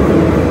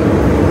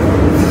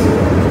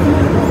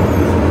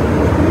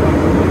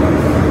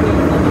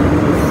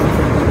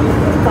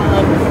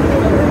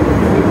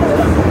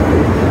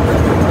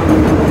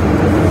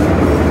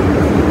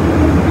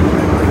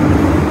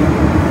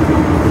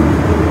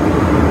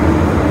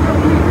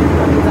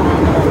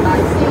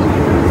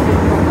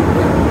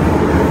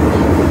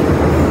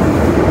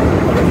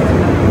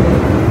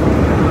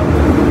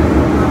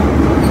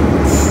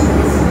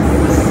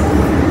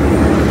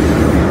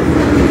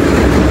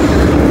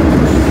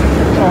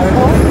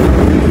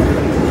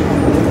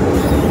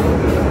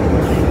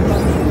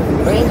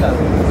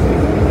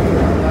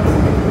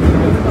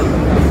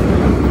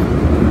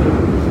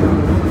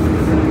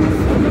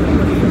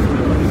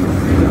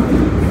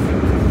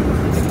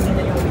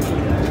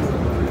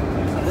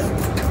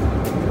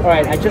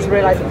 Alright, I just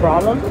realized the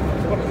problem.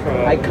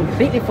 I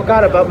completely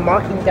forgot about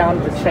marking down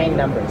the train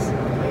numbers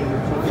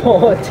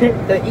for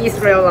the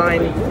East Rail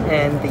line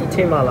and the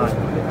Timor line.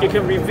 You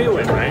can review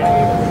it, right?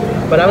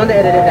 But I want to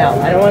edit it now.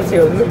 I don't want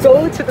to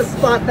go to the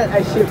spot that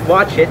I should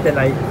watch it, then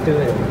I do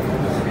it.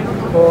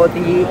 For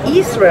the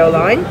East Rail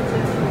line,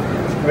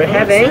 we're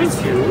having...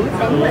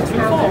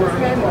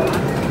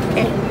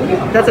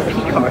 That's a P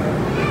card.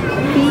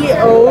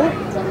 P-O...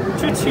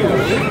 22.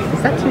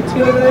 Is that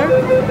 22 over there?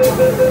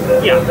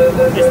 Yeah,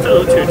 it's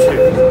the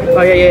 022.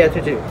 Oh yeah,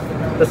 22.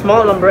 The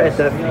small number at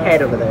the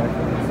head over there.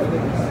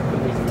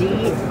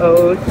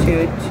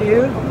 D-O-22.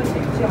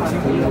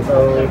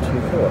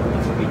 D-O-24.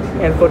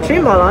 And for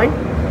Timor line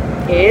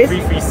is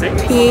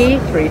 336.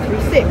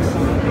 P336.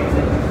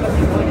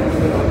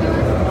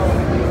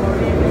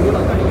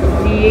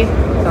 D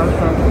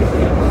something.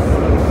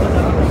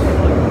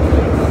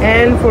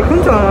 And for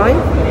Kwun line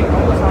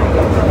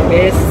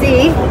is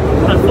C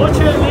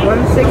Unfortunately,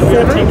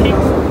 167.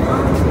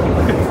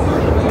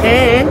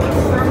 And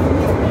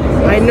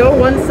I know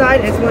one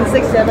side is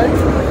 167,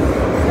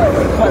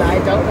 but I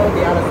don't know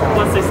the other side.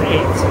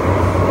 168.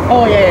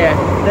 Oh yeah,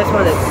 this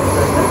one is.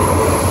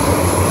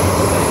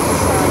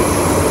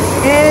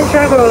 And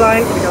travel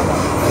line, we don't know.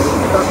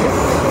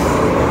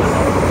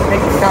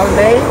 Next is Town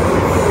Bay.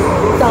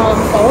 Tong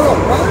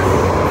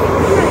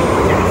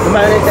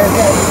mà đây xem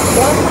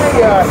có hai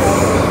giờ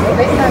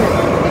lấy ra này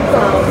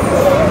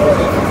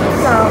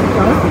sao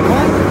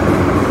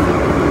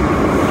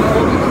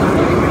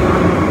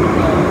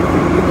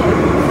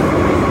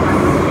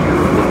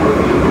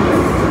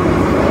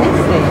next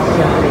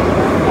station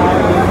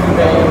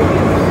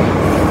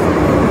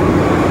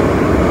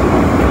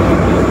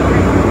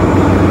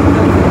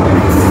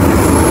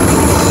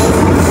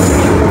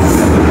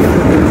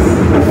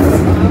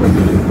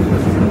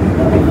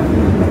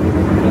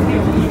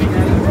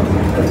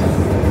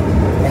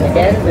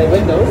again, the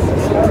windows.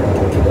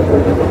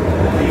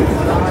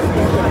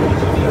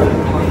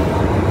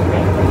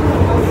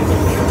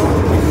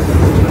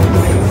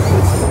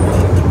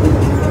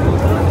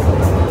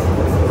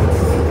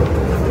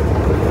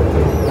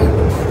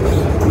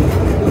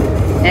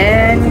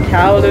 And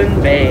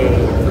Kowloon Bay.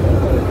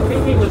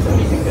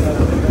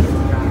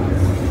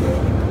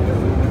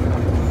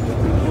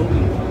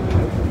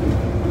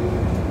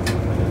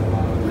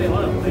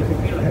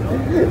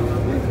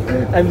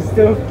 I'm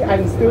still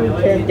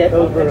can't get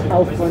over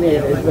how funny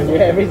it is when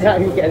every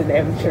time you get an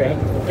M train.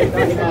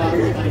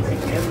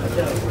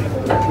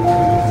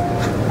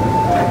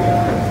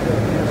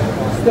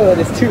 Still, it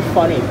is too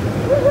funny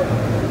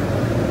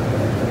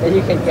that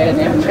you can get an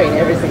M train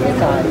every single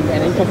time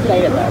and then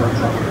complain about it.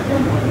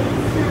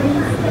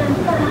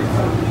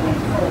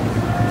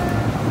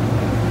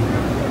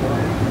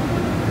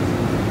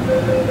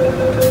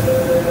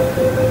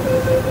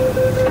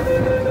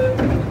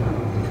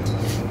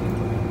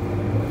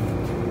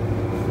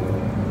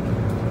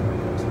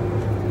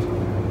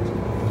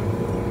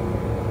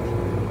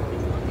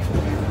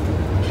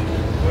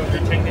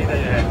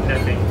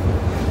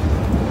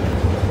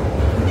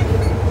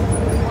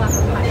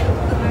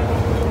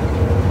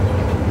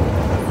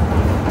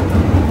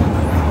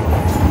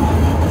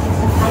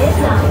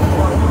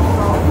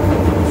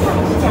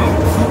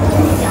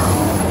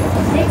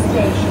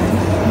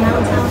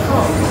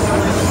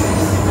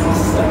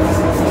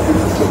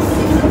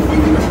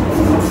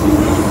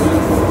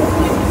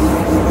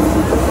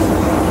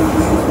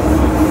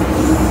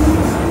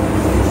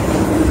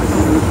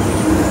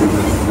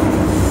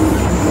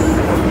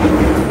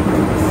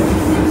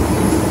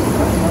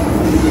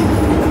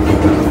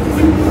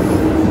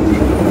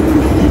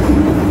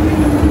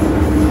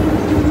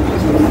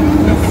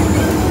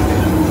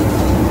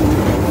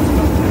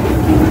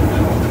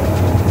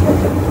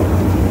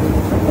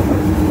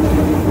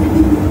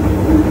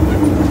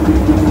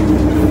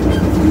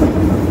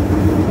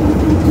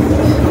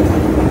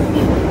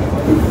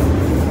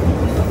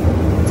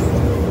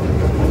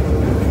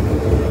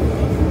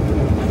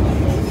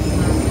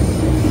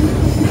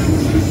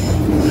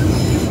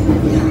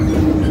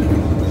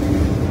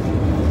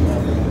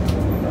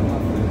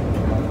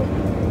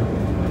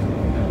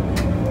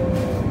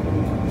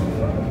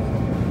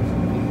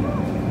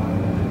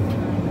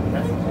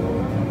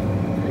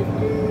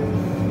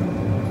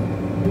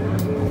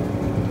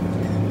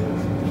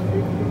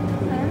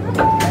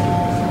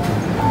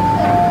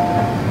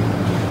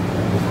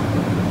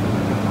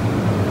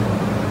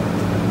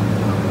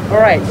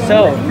 Alright,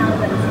 so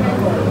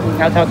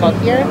now talk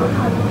here.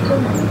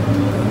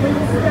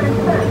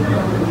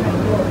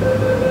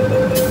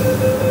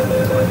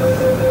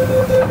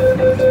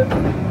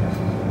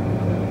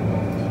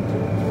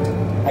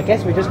 I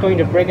guess we're just going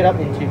to break it up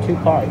into two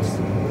parts.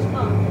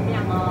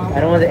 I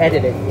don't want to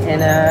edit it.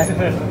 And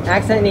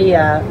accidentally,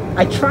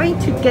 I tried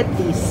to get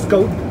the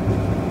scope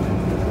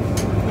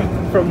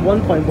from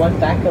 1.1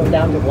 back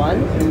down to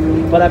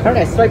 1, but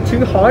apparently I swiped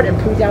too hard and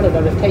pulled down the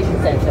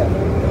notification center,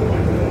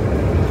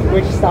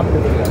 which stopped the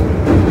video.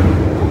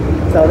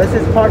 So this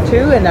is part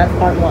 2 and that's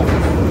part 1.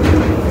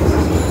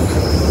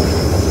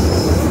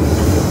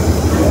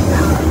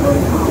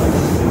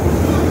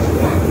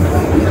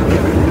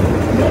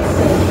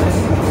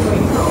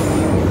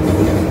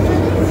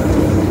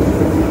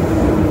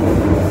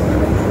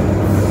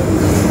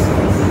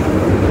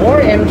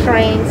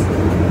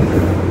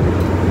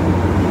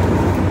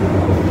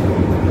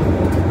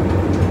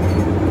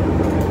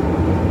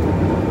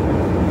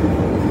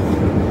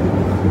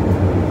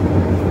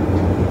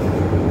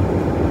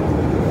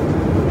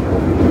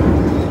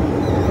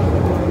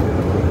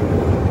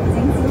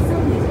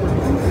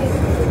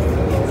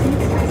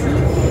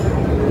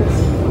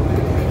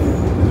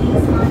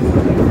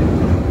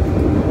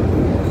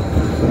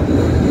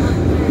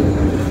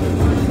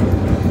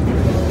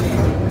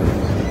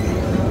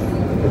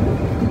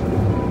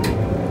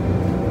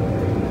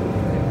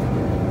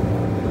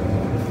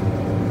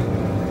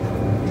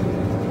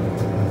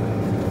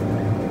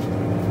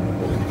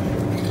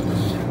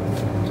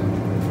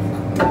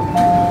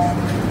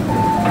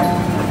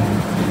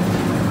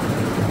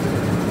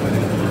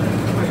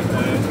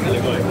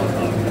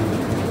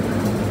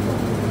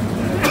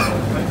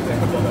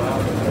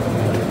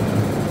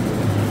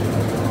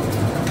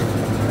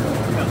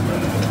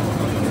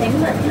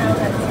 们调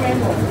整车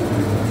门，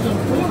请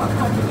不要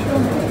靠近车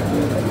门。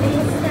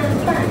Please stand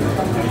back from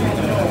the train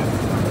door.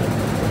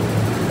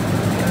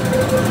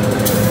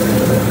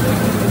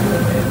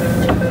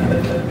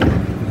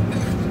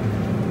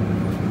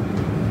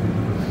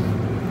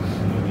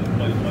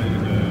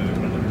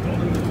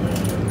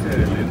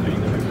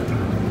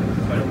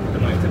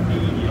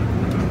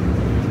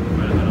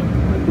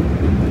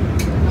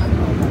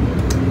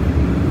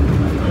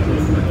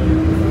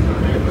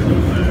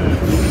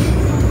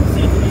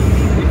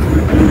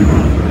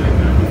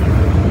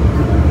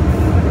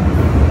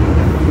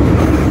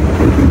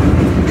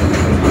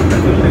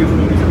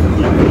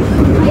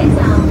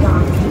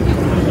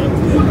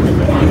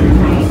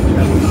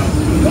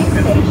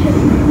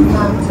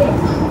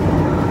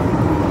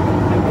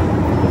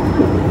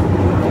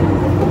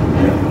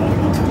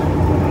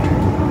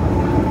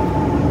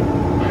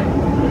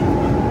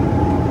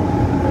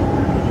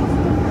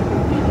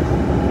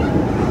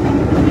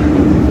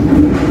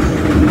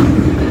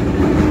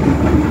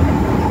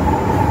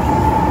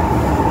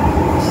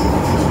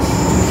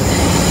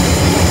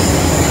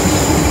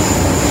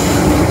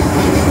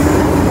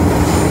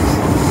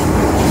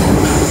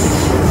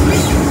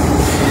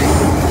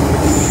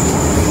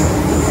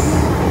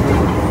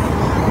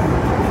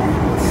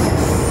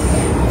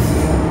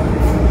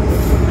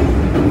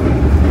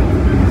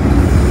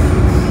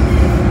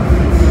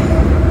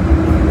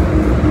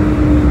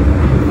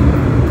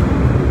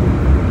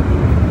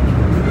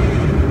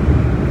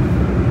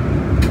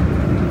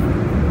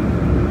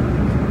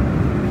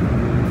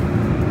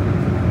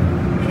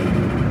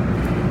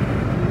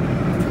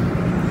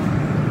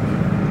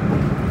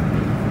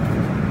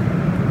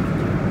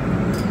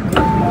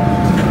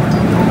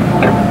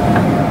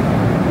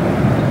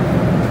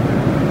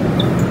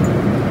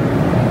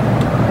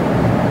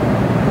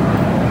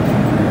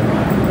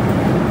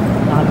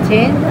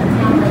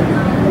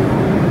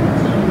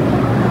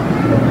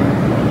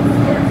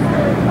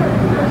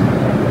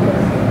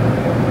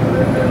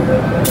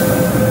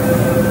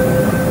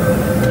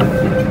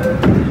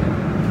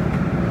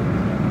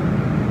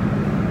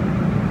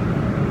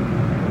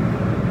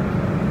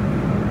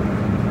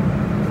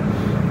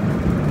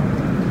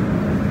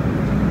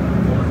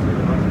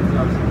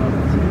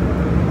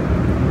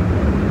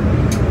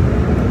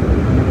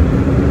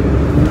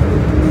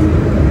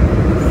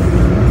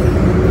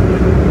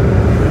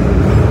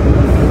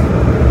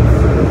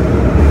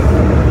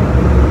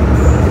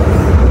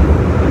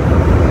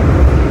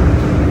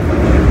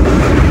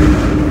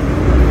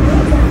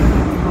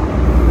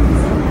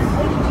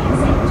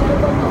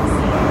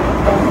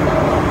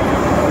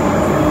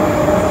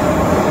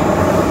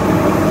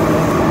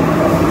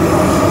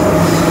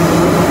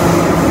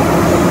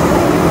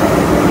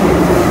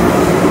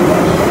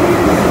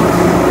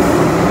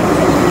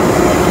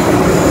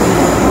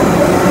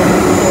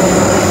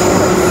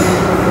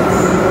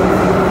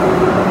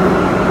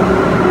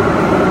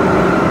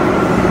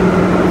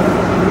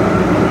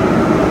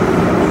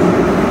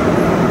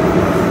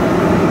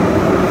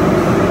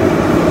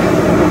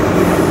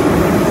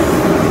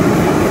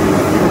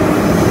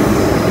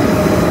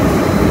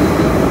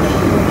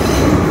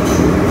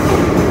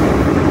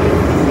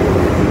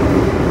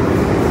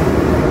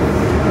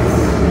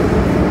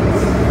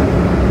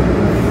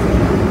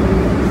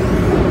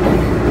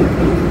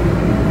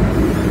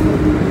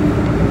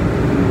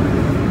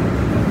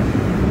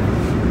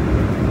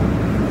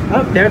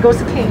 Oh, there goes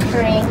the Keng.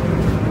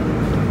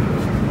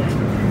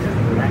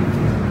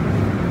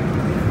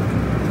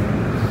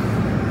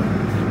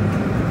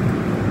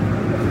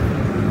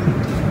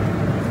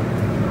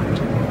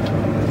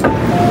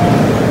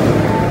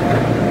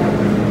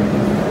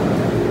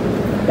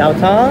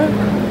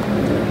 Tong.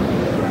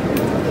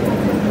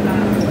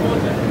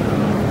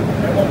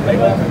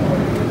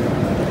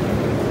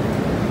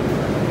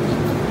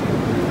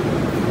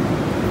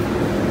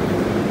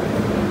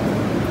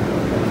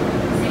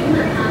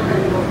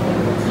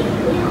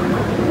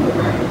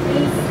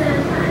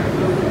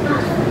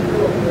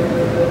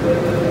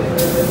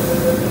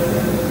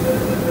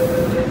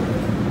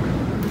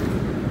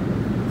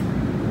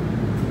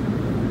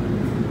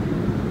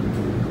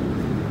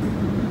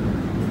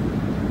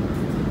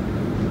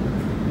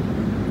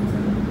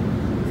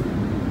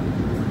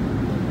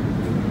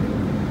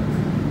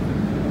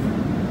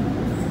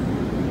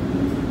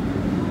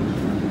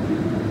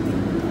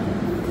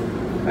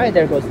 Alright,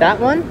 there goes that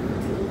one.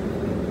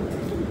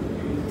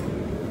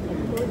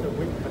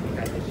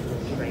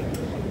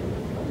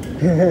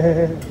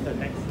 The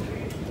next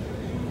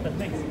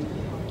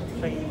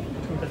train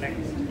to the next.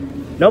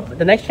 Nope,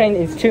 the next train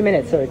is 2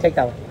 minutes, so take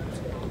that one.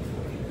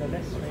 The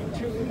next train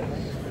to the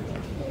next.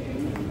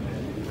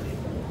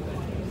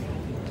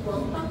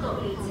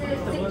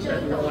 The one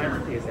that no one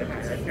is at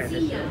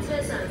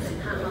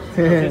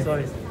this one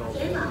is no.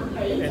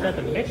 And then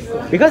the next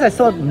one. Because I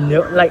saw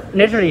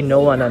literally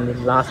no one on the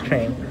last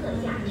train.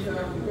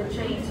 The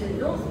train to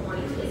North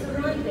Point is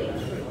arriving.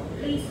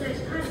 Please let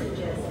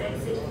passengers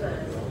exit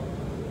first.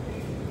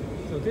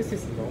 So this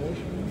is no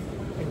train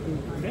and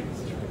the next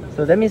train.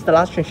 So that means the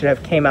last train should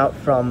have came out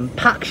from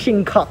Park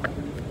Shin Kok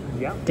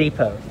Yeah.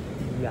 Depot.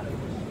 Yeah.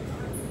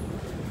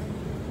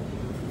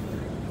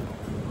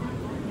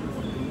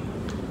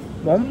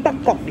 往北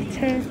角列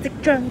車即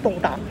將到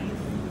達，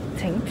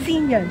請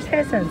先讓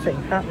車上乘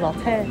客落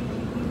車。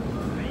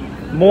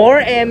More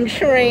M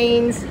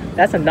trains.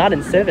 That's a not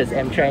in service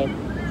M train.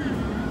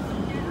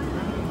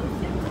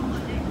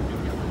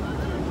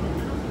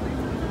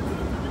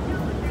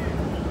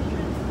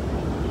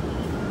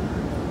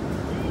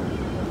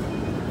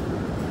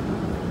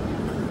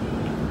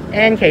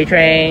 And K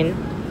train.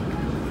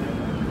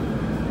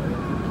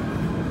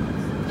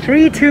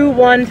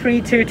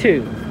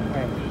 321322.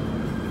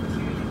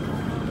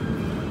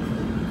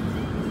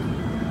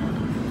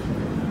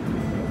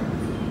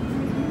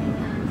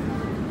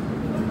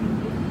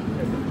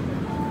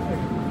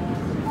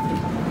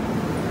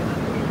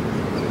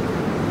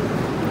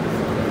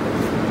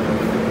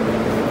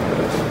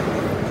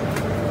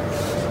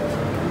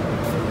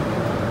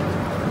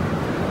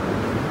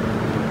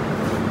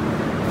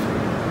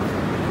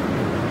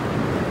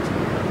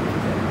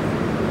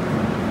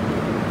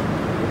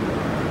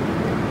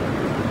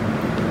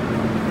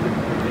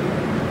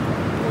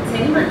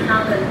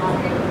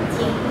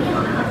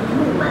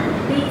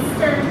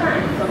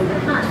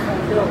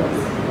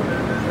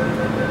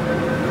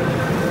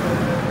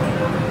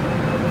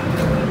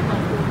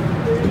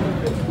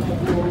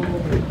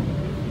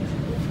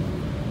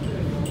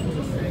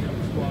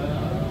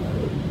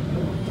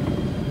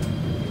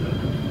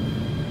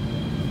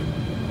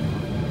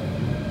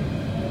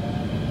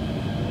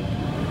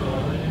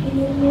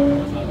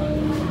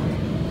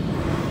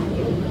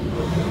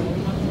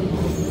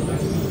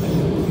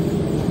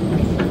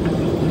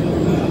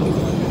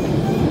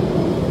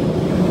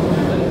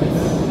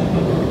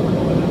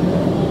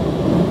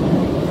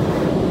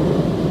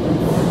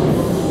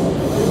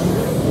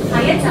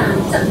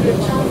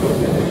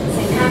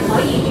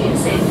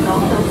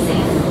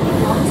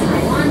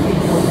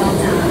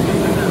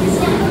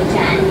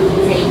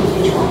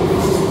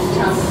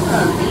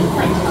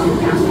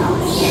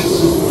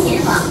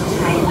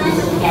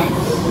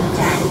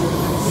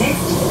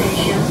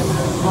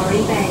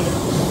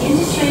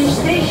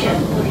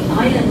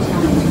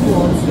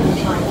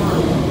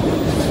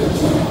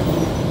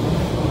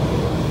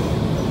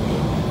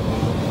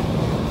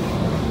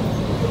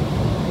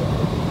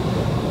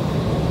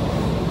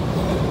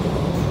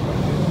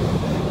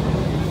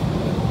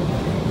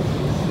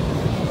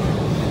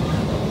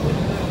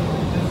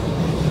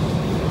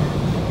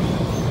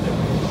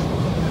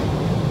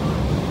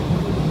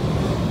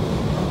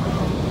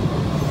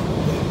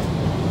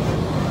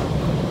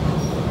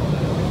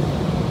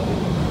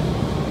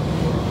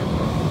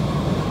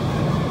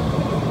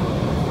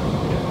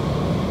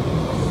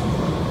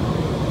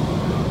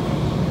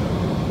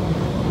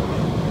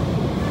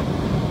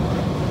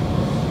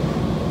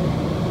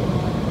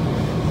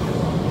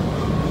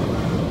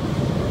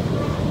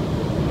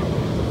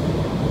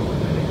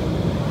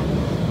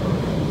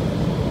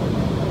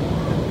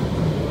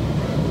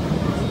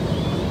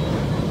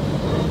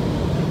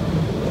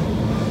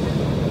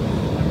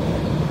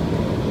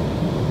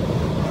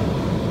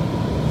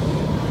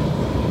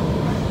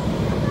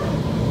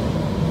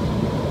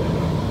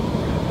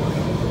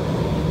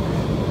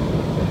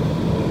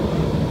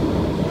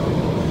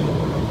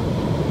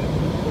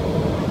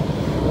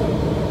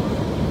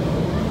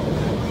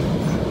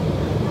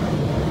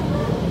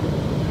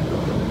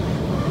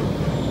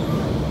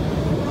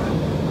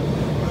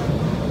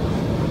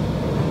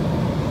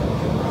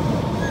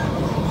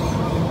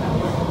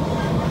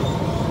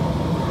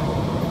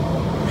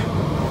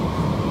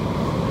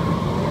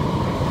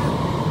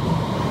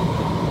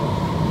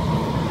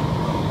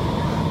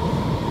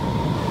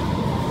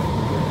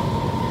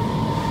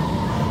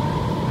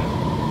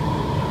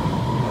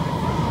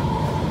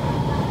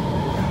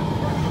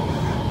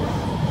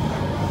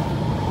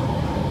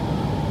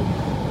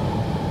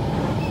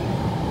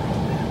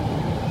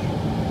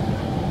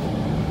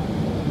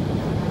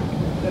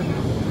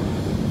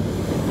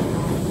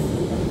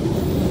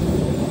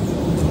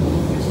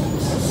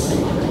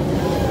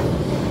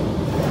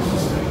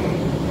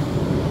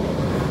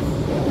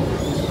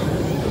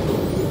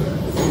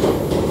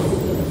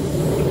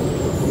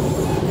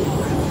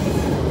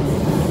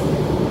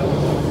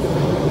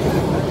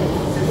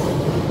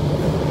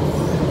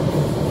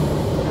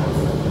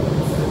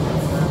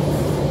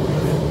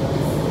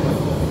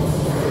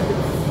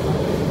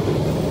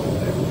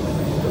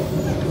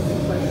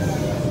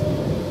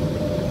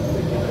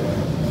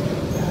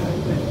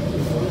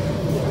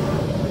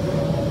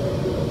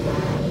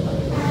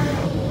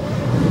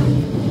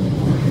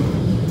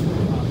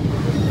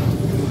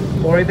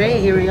 Quarry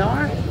Bay, here we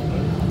are.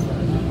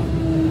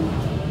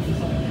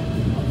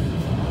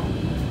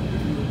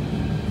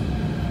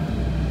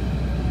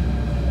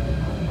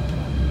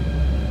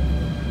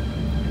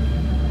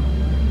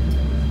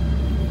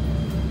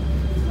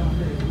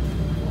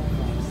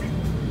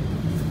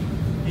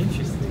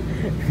 Interesting.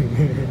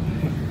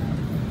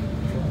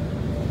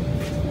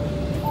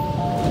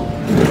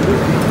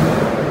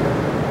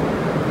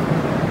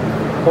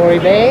 Quarry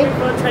Bay.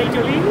 For train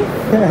to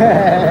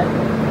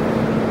leave.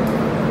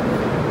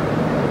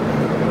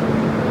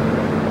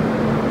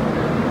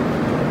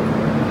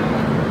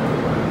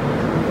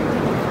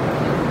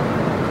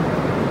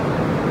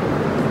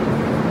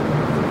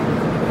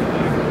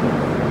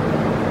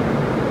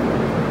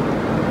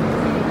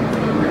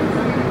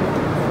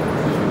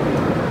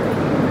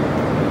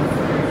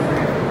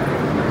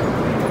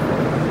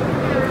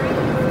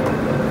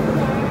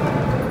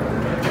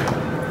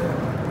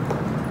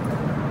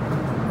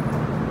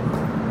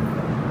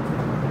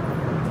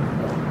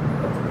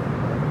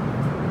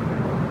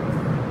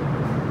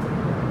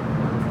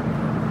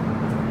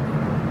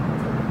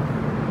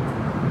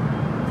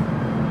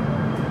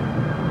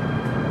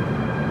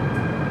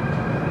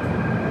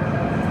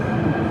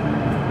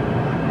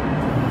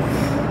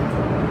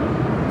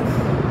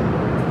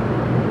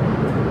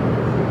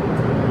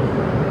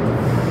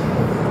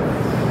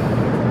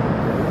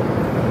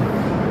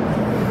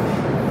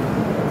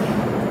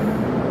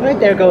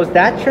 there goes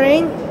that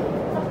train.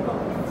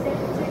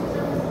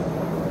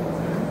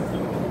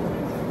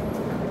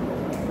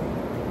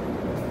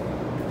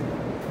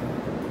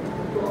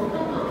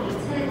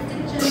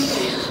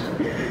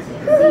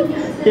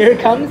 Here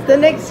comes the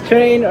next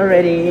train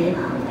already.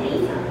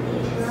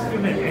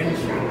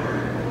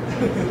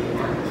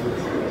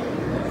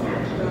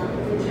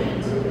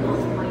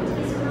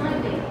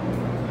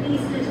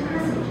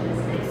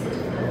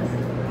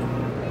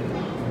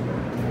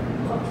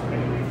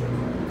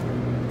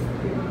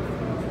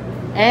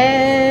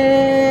 And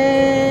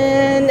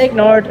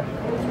ignored.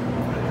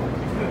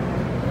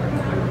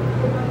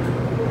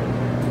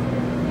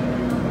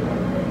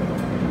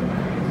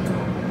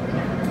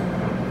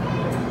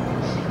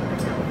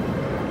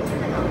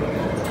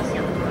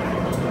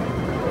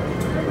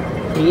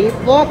 Keep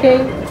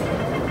walking.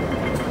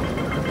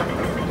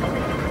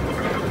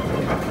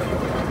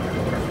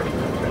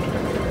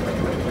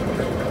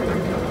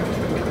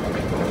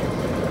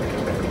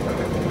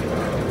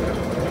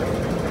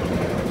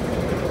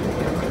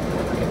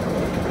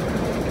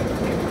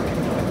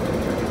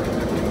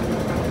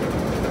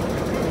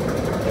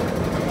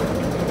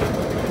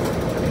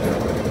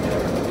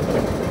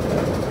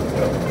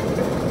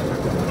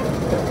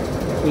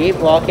 Keep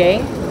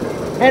walking.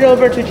 Head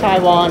over to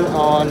Taiwan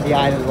on the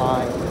island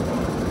line.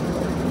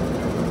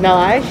 Now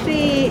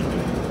actually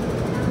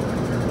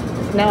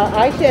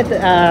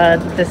at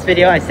this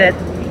video I said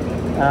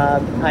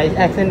I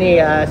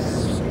accidentally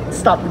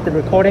stopped the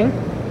recording,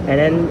 and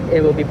then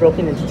it will be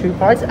broken into two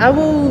parts. You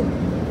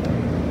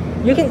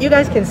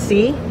guys can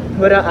see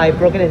whether I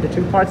broke it into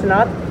two parts or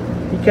not,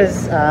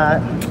 because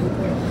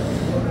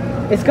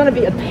it's gonna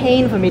be a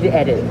pain for me to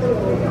edit.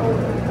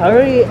 I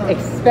already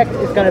expect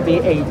it's gonna be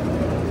a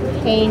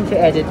pain to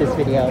edit this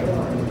video.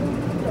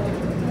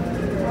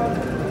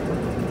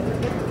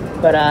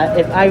 But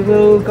if I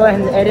will go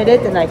ahead and edit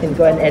it, then I can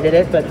go ahead and edit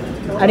it. But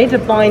I need to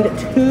bind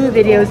two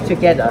videos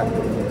together,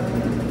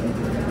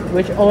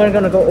 which are only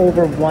gonna go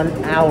over 1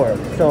 hour.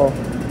 So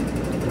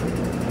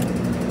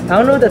I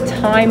don't know the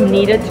time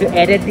needed to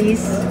edit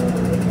these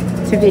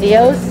two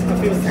videos. A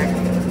few seconds.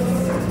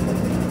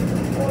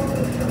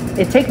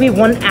 It takes me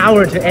 1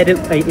 hour to edit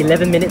a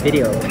 11-minute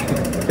video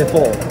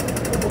before.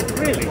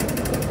 Really?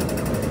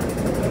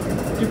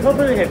 You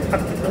probably have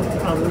cut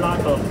a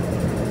lot of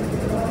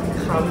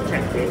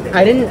content.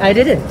 I didn't.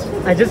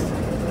 I just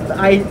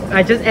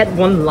add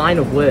one line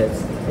of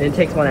words, and it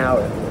takes 1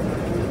 hour.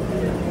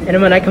 And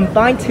then when I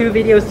combine two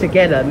videos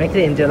together, make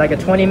it into like a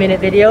 20-minute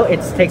video,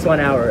 it takes 1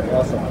 hour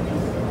also.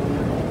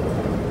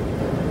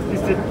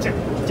 Is the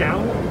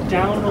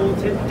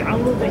download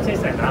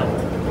takes an hour.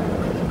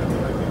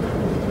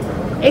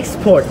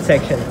 Export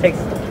section takes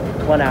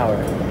 1 hour.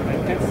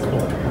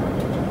 Export.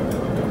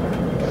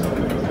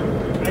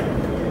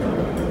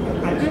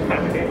 I do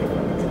have it.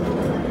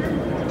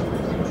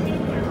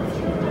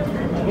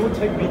 It will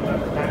take me that.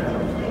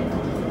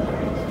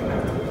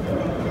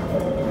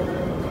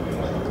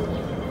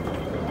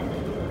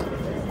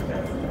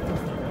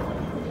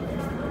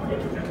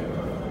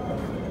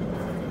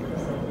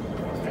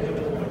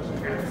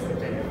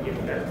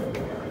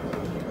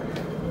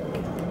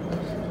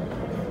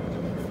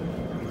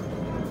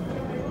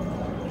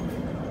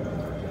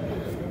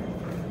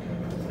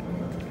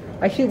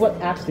 Actually, what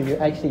apps do you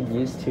actually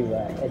use to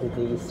edit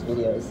these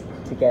videos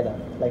together?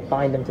 Like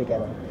bind them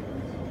together?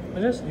 I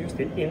just use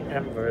the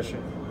in-app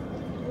version.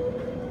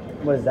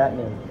 What does that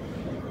mean?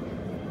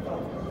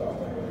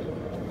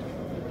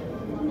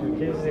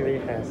 It usually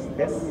has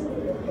this,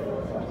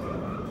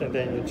 and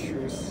then you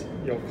choose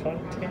your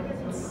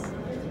contents,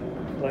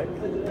 like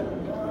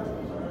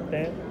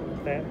that,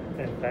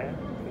 and that,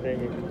 and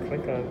then you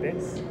click on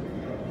this,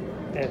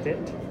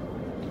 edit.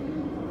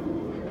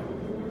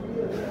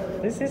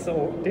 This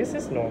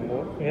is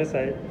normal because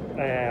I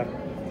have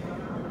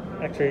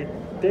actually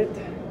did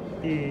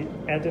the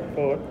edit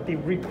for the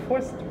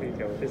request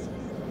video.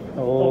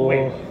 Oh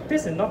wait,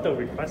 this is not the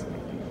request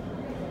video.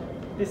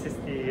 This is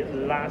the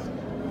last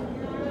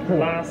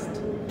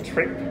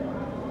trip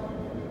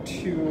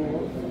to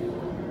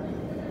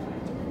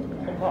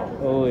Hong Kong.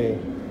 Oh wait.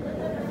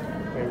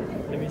 Wait,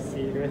 let me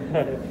see where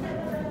I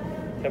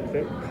have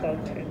the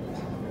content.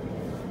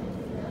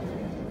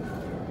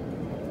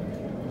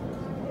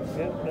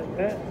 Yeah, like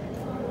that.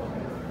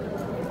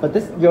 But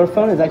your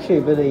phone is actually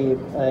really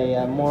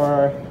a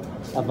more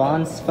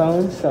advanced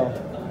phone, so.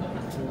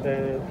 And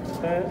then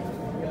that,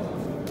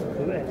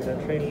 and the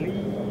train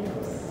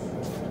leaves.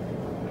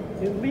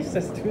 It leaves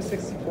as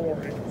 264,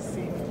 I can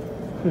see.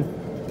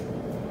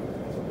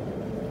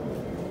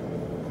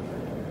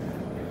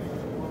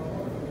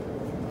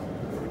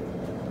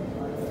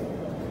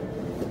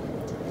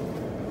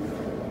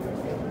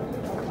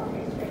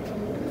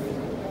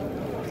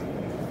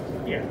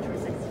 Yeah,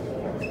 264.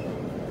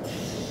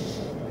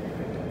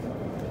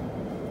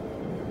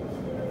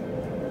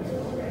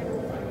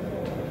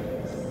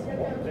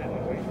 Swap that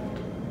away.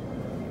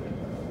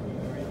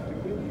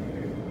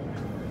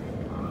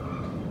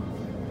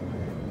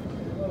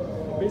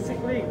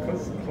 Basically,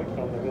 because click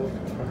on the little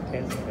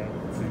contents and then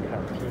see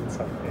how pins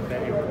up, and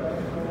then you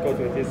go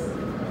to this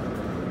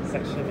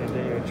section, and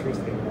then you choose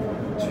the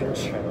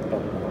Junquan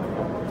Dong.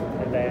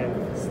 And then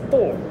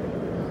store.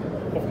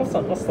 Of course,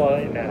 I'm not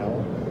storing it now.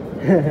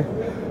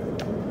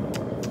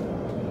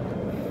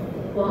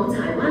 往柴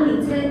灣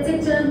列車即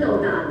將到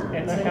達，請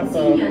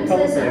先讓車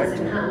上乘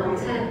客落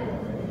車。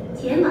前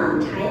往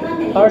柴灣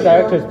的列車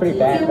即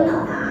將到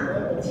達，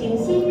請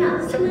先讓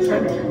車上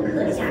乘客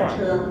下車。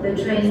The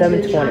train to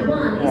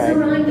Taiwan is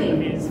arriving.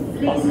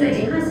 Please let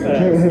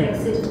passengers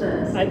exit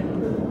first.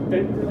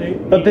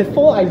 But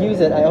before I use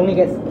it, I only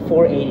get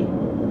 480.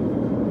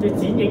 The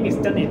Jiying is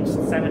done in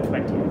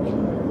 720 actually.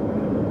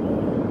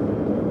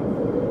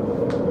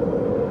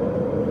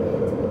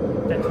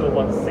 Then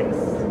 216.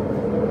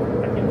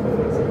 I think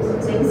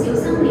 216. 請小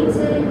心列車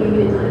與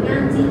月台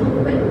間之空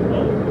隙，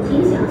請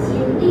小心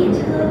列車。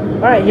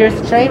Alright, here's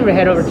the train. We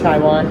head over to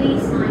Taiwan.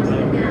 Please mind the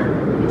gap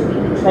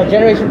between the Oh,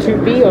 Generation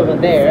 2B over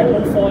there.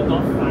 4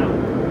 not found.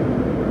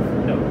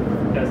 No,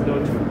 there's no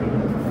 2B.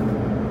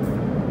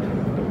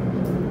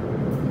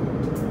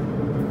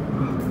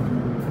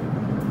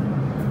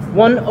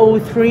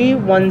 $103,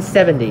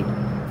 $170.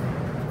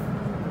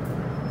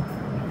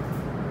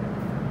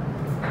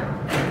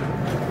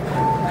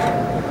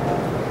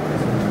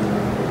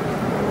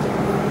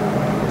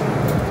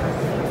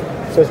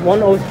 So it's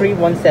 103,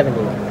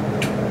 170.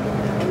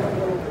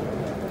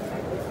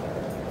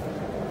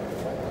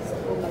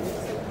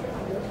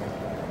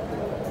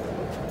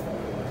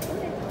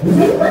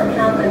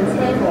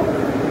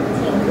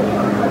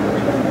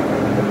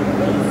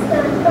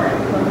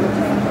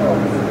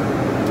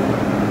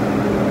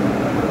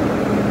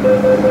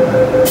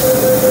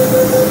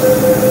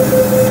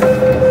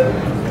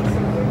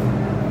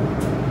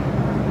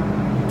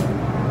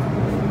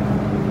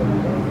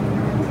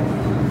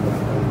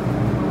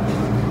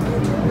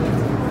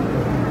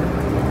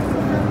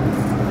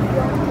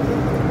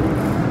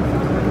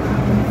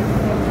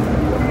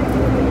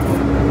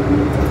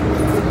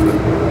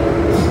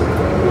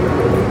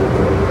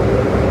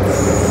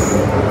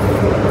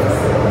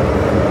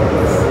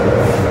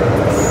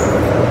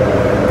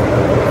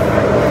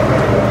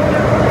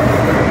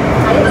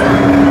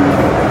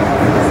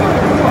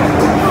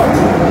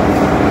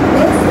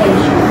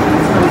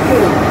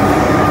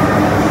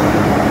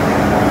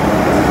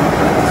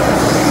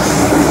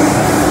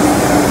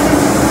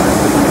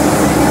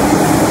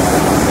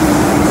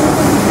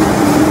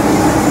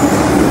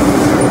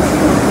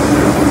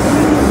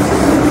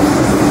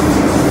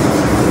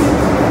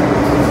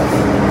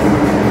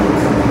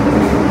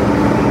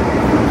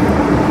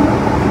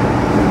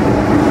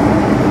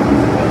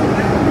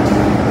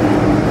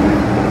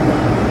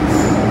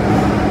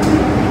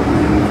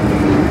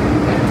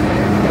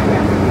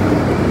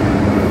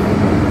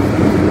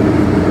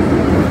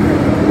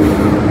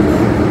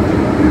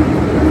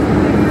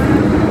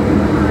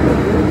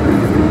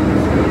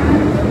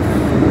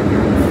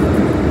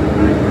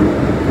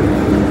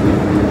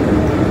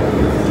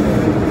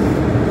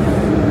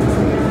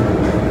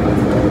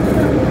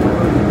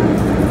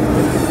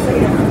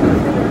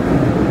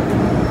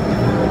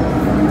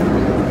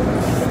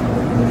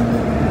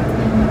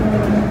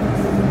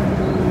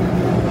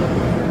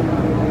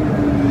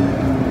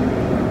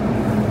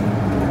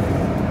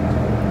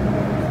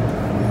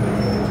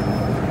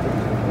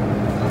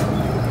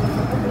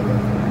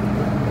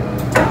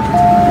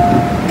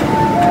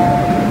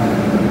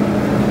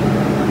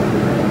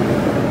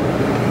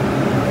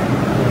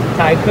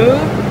 Haiku.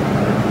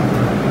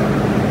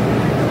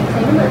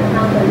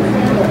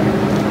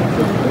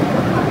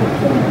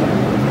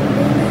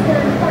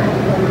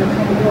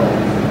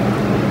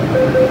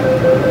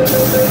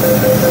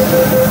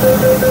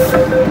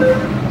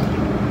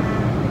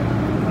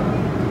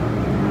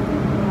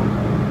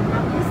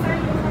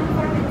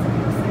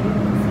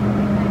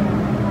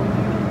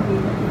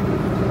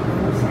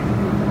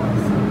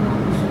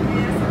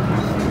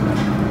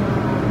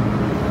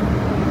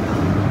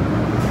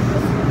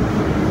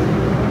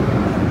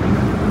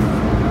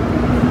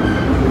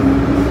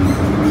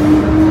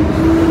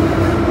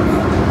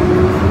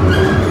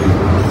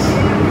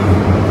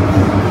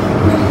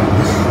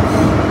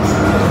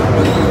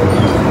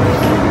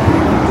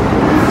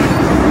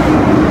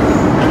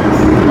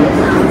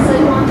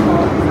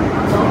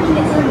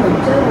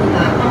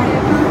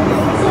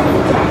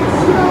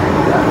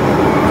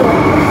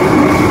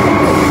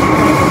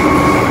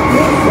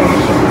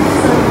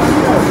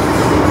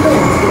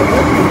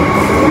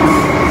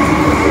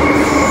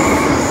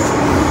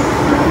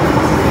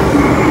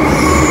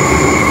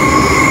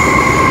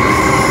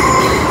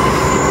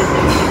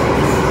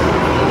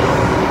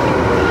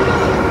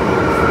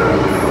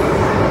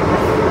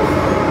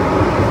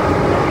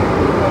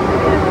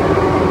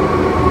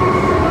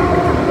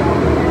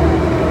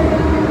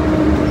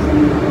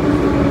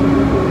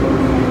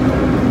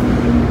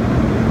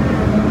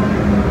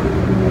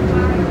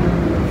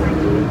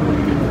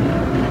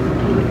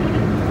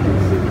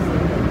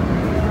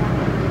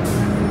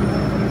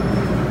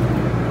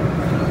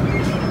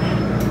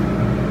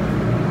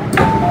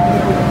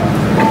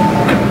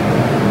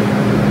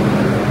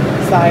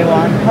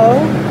 Taiwan Ho.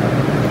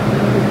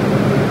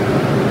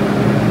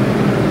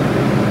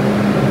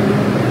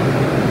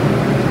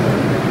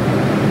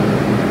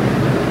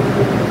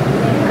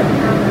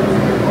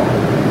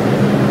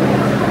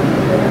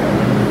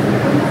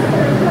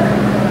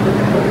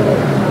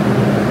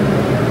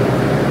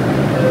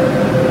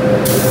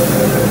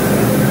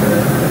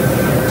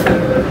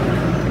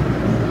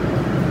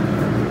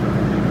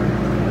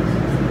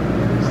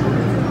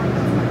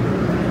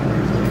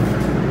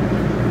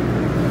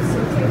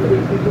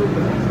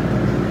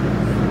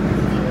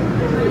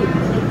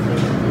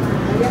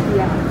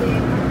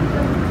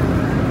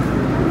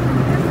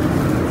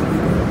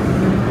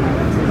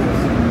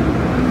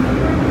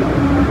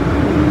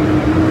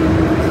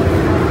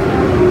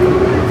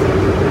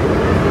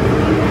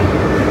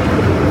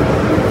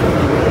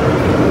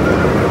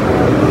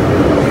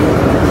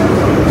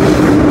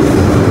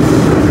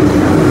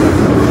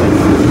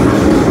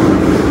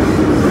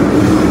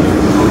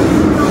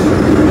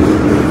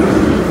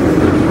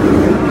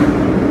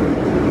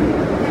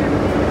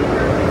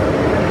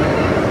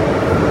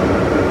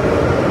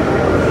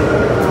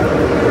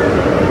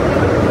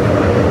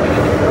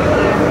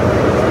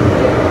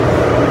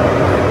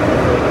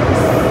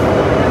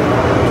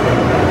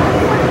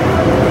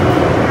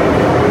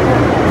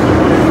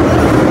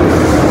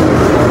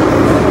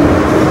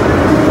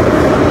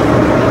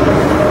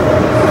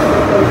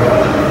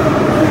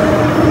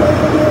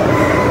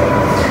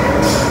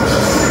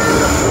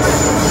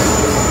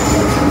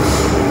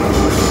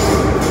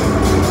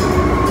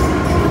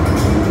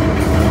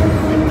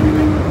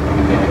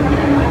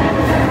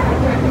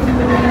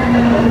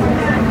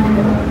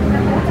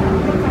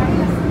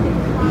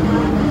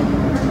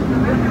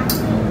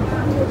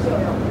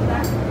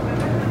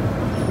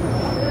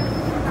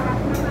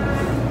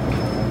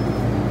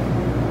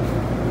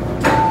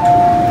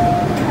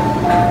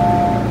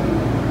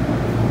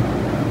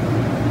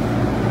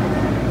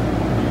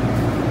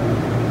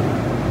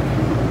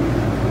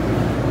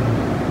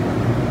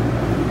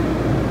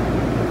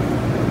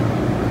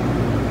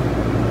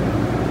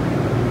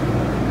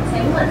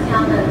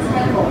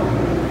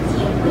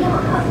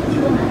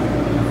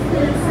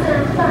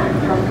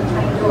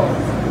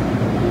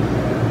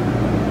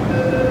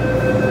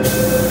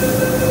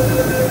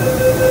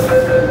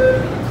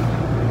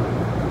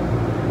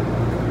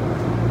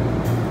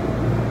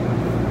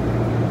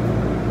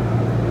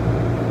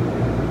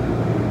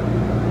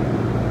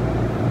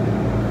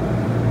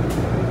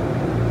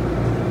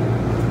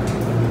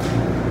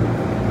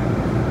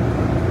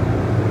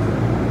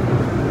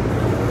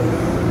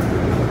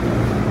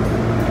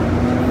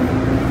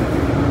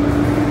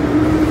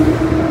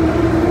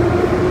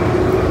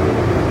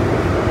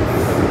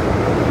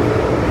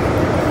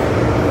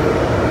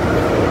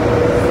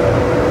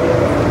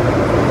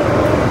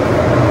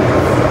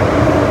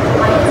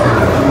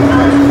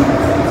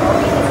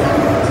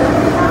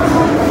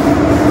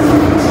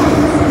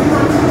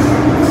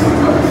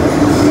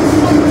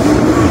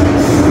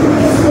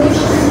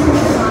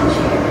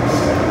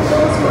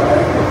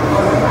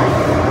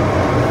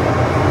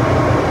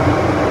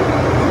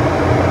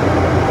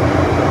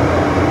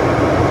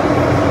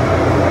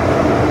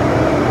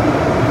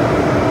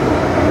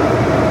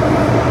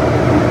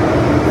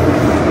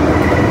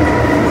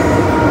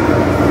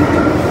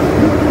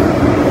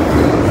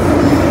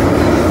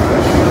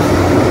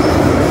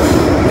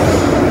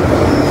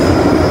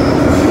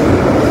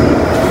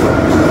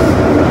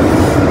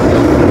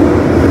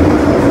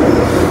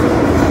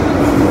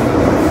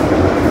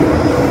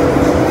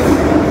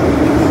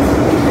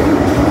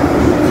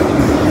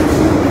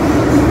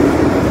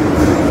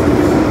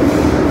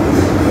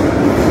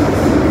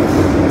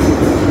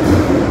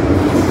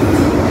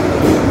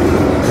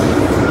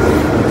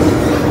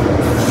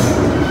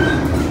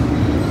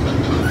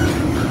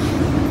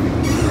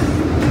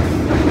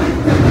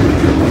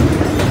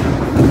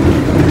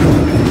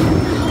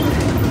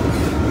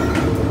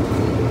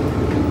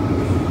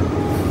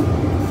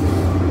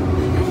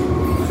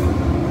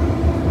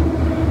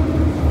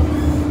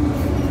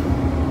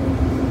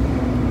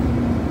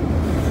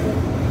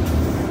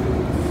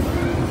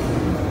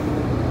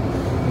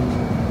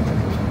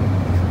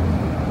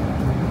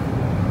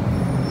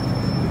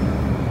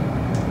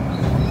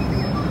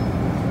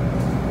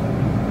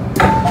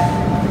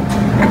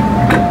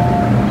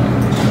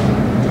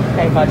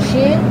 place called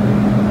Xin,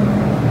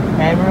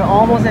 and we're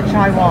almost at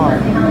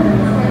Taiwan.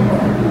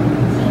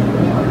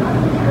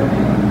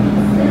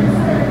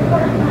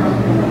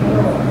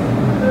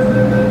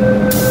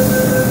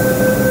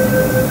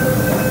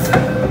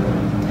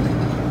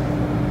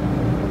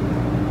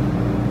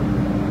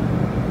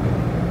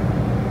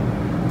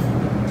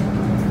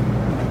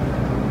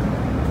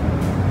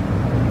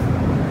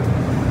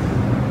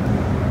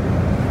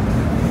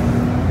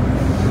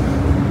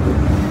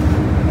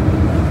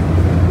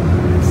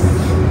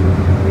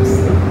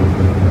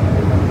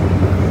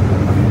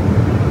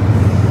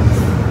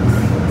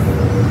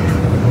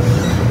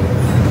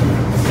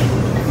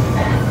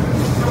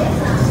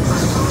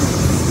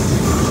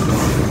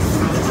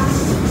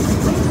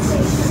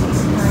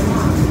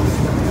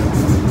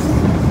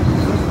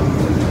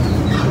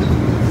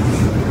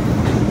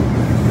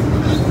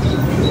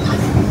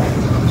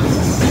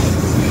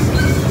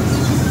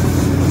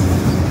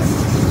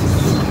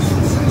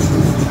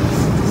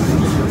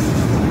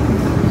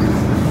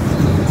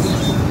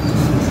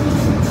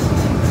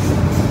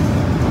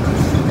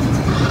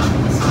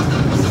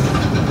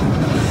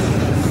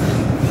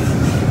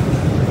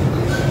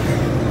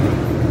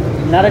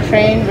 Another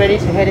train ready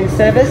to head in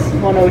service,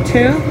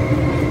 102.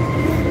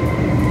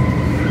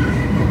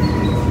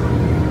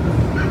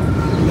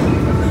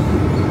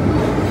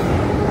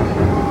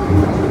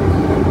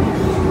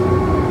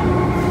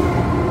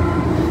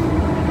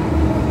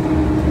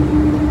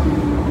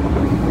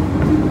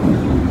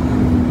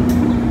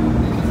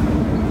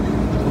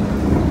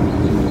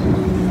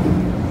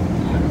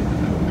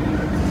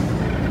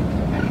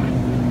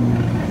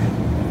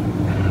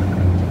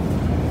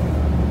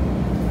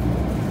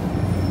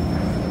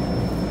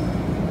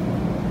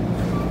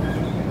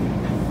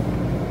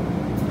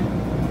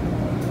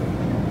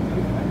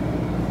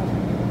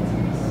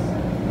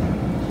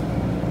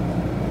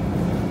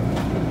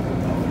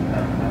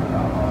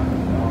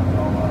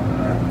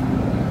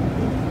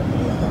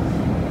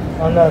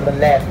 On the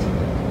left.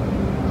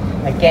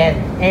 Again,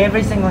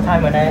 every single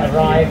time when I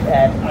arrive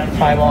at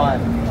Taiwan,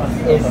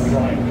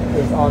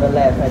 is on the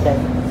left. I think.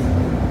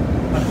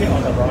 Until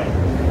on the right.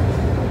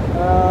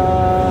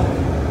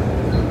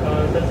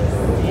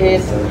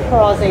 It's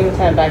crossing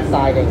Tenback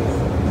sidings.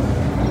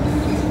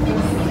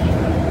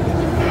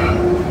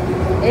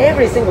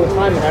 Every single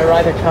time when I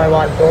arrive at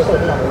Taiwan, doors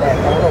open on the left.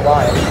 I don't know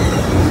why.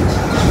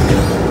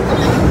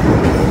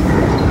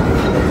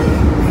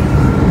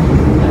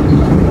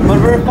 But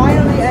we're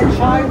finally at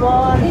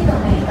Taiwan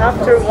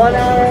after 1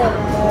 hour.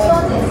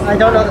 I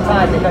don't know the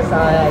time because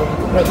I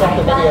project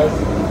the videos.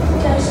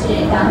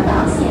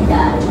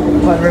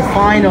 But we're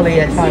finally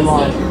at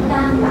Taiwan.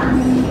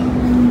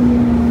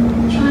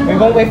 We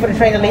won't wait for the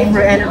train to leave.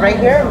 We'll end it right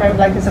here. Remember to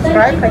like and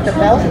subscribe, click the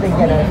bell so you can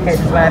get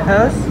notifications when I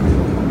post.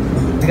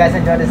 If you guys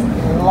enjoyed this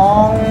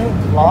long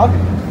vlog,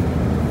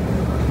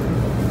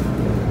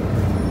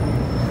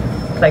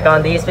 click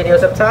on these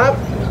videos up top.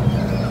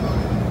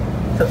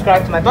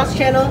 Subscribe to my bus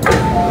channel.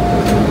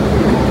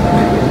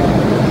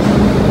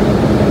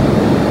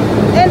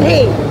 And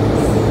hey!